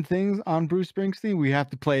cannot end things on Bruce Springsteen. We have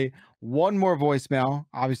to play one more voicemail.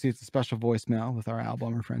 Obviously, it's a special voicemail with our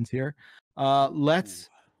album friends here. Let's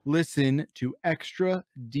listen to Extra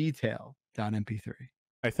Detail .mp3.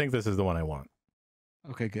 I think this is the one I want.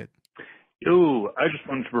 Okay, good. Ooh, I just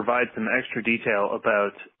wanted to provide some extra detail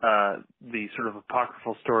about the sort of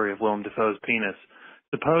apocryphal story of Willem Dafoe's penis.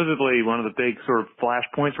 Supposedly, one of the big sort of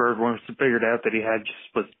flashpoints where everyone figured out that he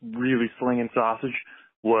was really slinging sausage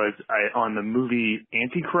was on the movie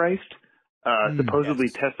Antichrist. Supposedly,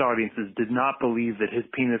 test audiences did not believe that his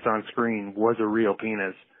penis on screen was a real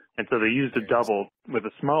penis, and so they used a double with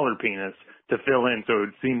a smaller penis to fill in so it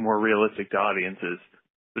would seem more realistic to audiences.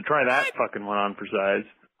 So try that fucking one on for size.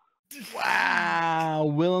 Wow,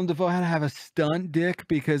 Willem Dafoe had to have a stunt dick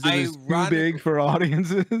because it was too big for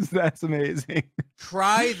audiences. That's amazing.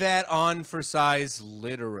 Try that on for size,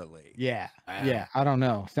 literally. Yeah, yeah. I don't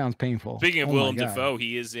know. Sounds painful. Speaking of Oh my Willem God. Dafoe,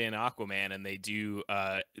 he is in Aquaman, and they do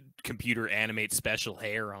computer animate special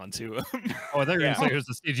hair onto him. Oh, they're going to say here's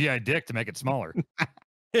the CGI dick to make it smaller.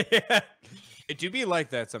 It do be like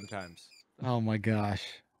that sometimes. Oh my gosh.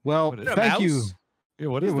 Well, is that? thank A you. mouse? Yeah,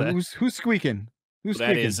 what is that? Who's squeaking? Who's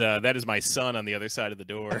That squeaking? is my son on the other side of the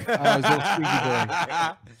door. His little squeaky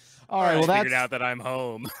boy. All right, well, figured that's out that I'm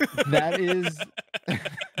home. that is,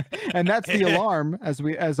 and that's the alarm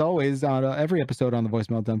as always on every episode on the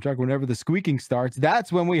voicemail dump truck. Whenever the squeaking starts,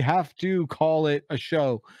 that's when we have to call it a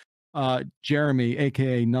show. Jeremy,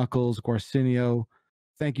 aka Knuckles Gwarsenio,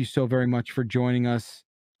 thank you so very much for joining us.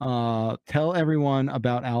 Tell everyone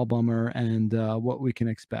about Albumer and what we can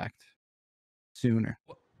expect sooner.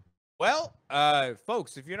 Well,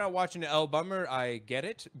 folks, if you're not watching El Bummer, I get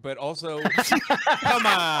it, but also, come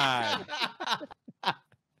on.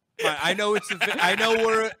 I know I know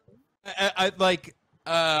we're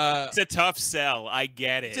it's a tough sell. I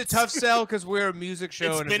get it. It's a tough sell because we're a music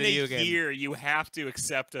show It's and been a video game. year. You have to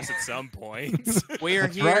accept us at some point. We're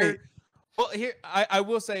That's here. right. Well, here I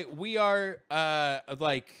will say we are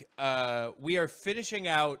we are finishing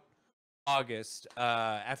out August.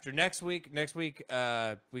 After next week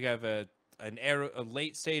we have a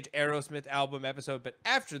late stage Aerosmith album episode, but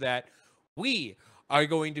after that we are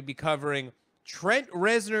going to be covering Trent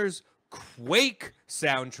Reznor's Quake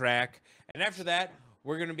soundtrack, and after that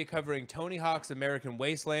we're going to be covering Tony Hawk's American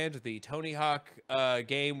Wasteland, the Tony Hawk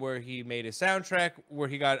game where he made a soundtrack where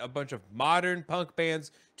he got a bunch of modern punk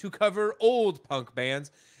bands to cover old punk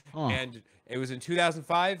bands. And it was in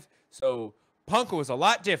 2005, so punk was a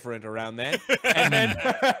lot different around then. And then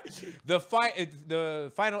the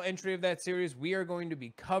final entry of that series, we are going to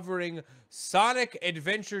be covering Sonic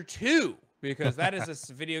Adventure 2, because that is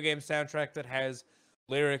a video game soundtrack that has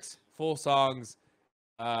lyrics, full songs,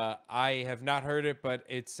 I have not heard it, but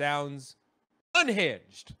it sounds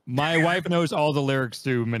unhinged. My wife knows all the lyrics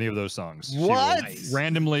to many of those songs. What? She will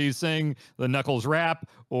randomly sing the Knuckles rap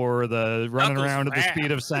or the running Knuckles around at the rap.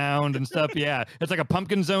 speed of sound and stuff. Yeah, it's like a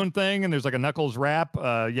Pumpkin Zone thing, and there's like a Knuckles rap.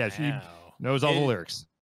 Yeah, she knows all the lyrics.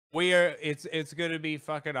 We are. It's gonna be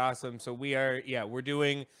fucking awesome. So we are. Yeah, we're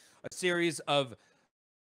doing a series of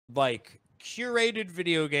like curated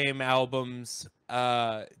video game albums.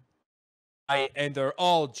 And they're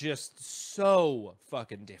all just so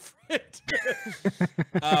fucking different.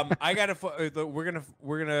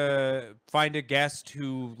 We're gonna find a guest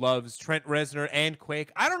who loves Trent Reznor and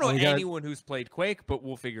Quake. I don't know anyone who's played Quake, but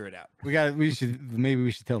we'll figure it out. We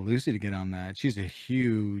should tell Lucy to get on that. She's a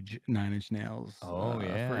huge Nine Inch Nails.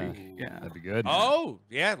 Yeah. Freak. Yeah, that'd be good. Oh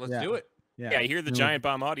yeah, let's do it. Yeah, I hear the Giant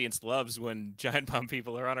Bomb audience loves when Giant Bomb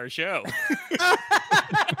people are on our show.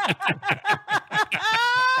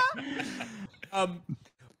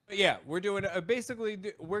 Yeah, we're doing basically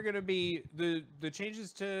we're gonna be the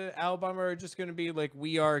changes to album are just gonna be like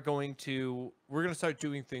we're gonna start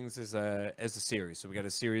doing things as a series. So we got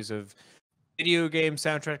a series of video game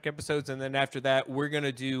soundtrack episodes, and then after that we're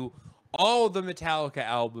gonna do all the Metallica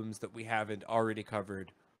albums that we haven't already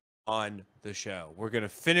covered on the show. We're gonna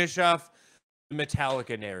finish off the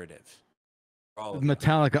Metallica narrative. The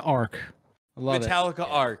Metallica arc. I love Metallica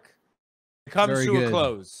arc. It comes Very to good. a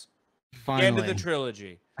close. Finally. The end of the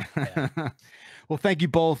trilogy. Well, thank you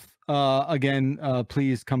both again.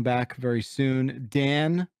 Please come back very soon.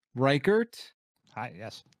 Dan Reichert. Hi.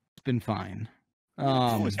 Yes. It's been fine.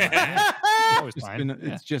 Always fine. Always fine.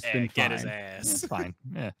 It's just been fine. Get his ass. It's fine.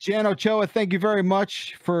 Yeah. Jan Ochoa, thank you very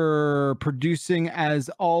much for producing as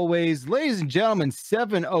always. Ladies and gentlemen,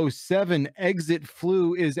 707 Exit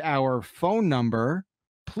Flu is our phone number.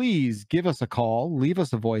 Please give us a call, leave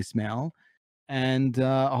us a voicemail, and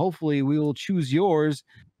hopefully we will choose yours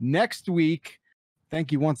next week.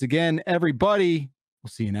 Thank you once again, everybody. We'll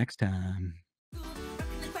see you next time.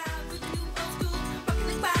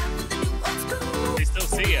 They still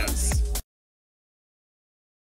see us.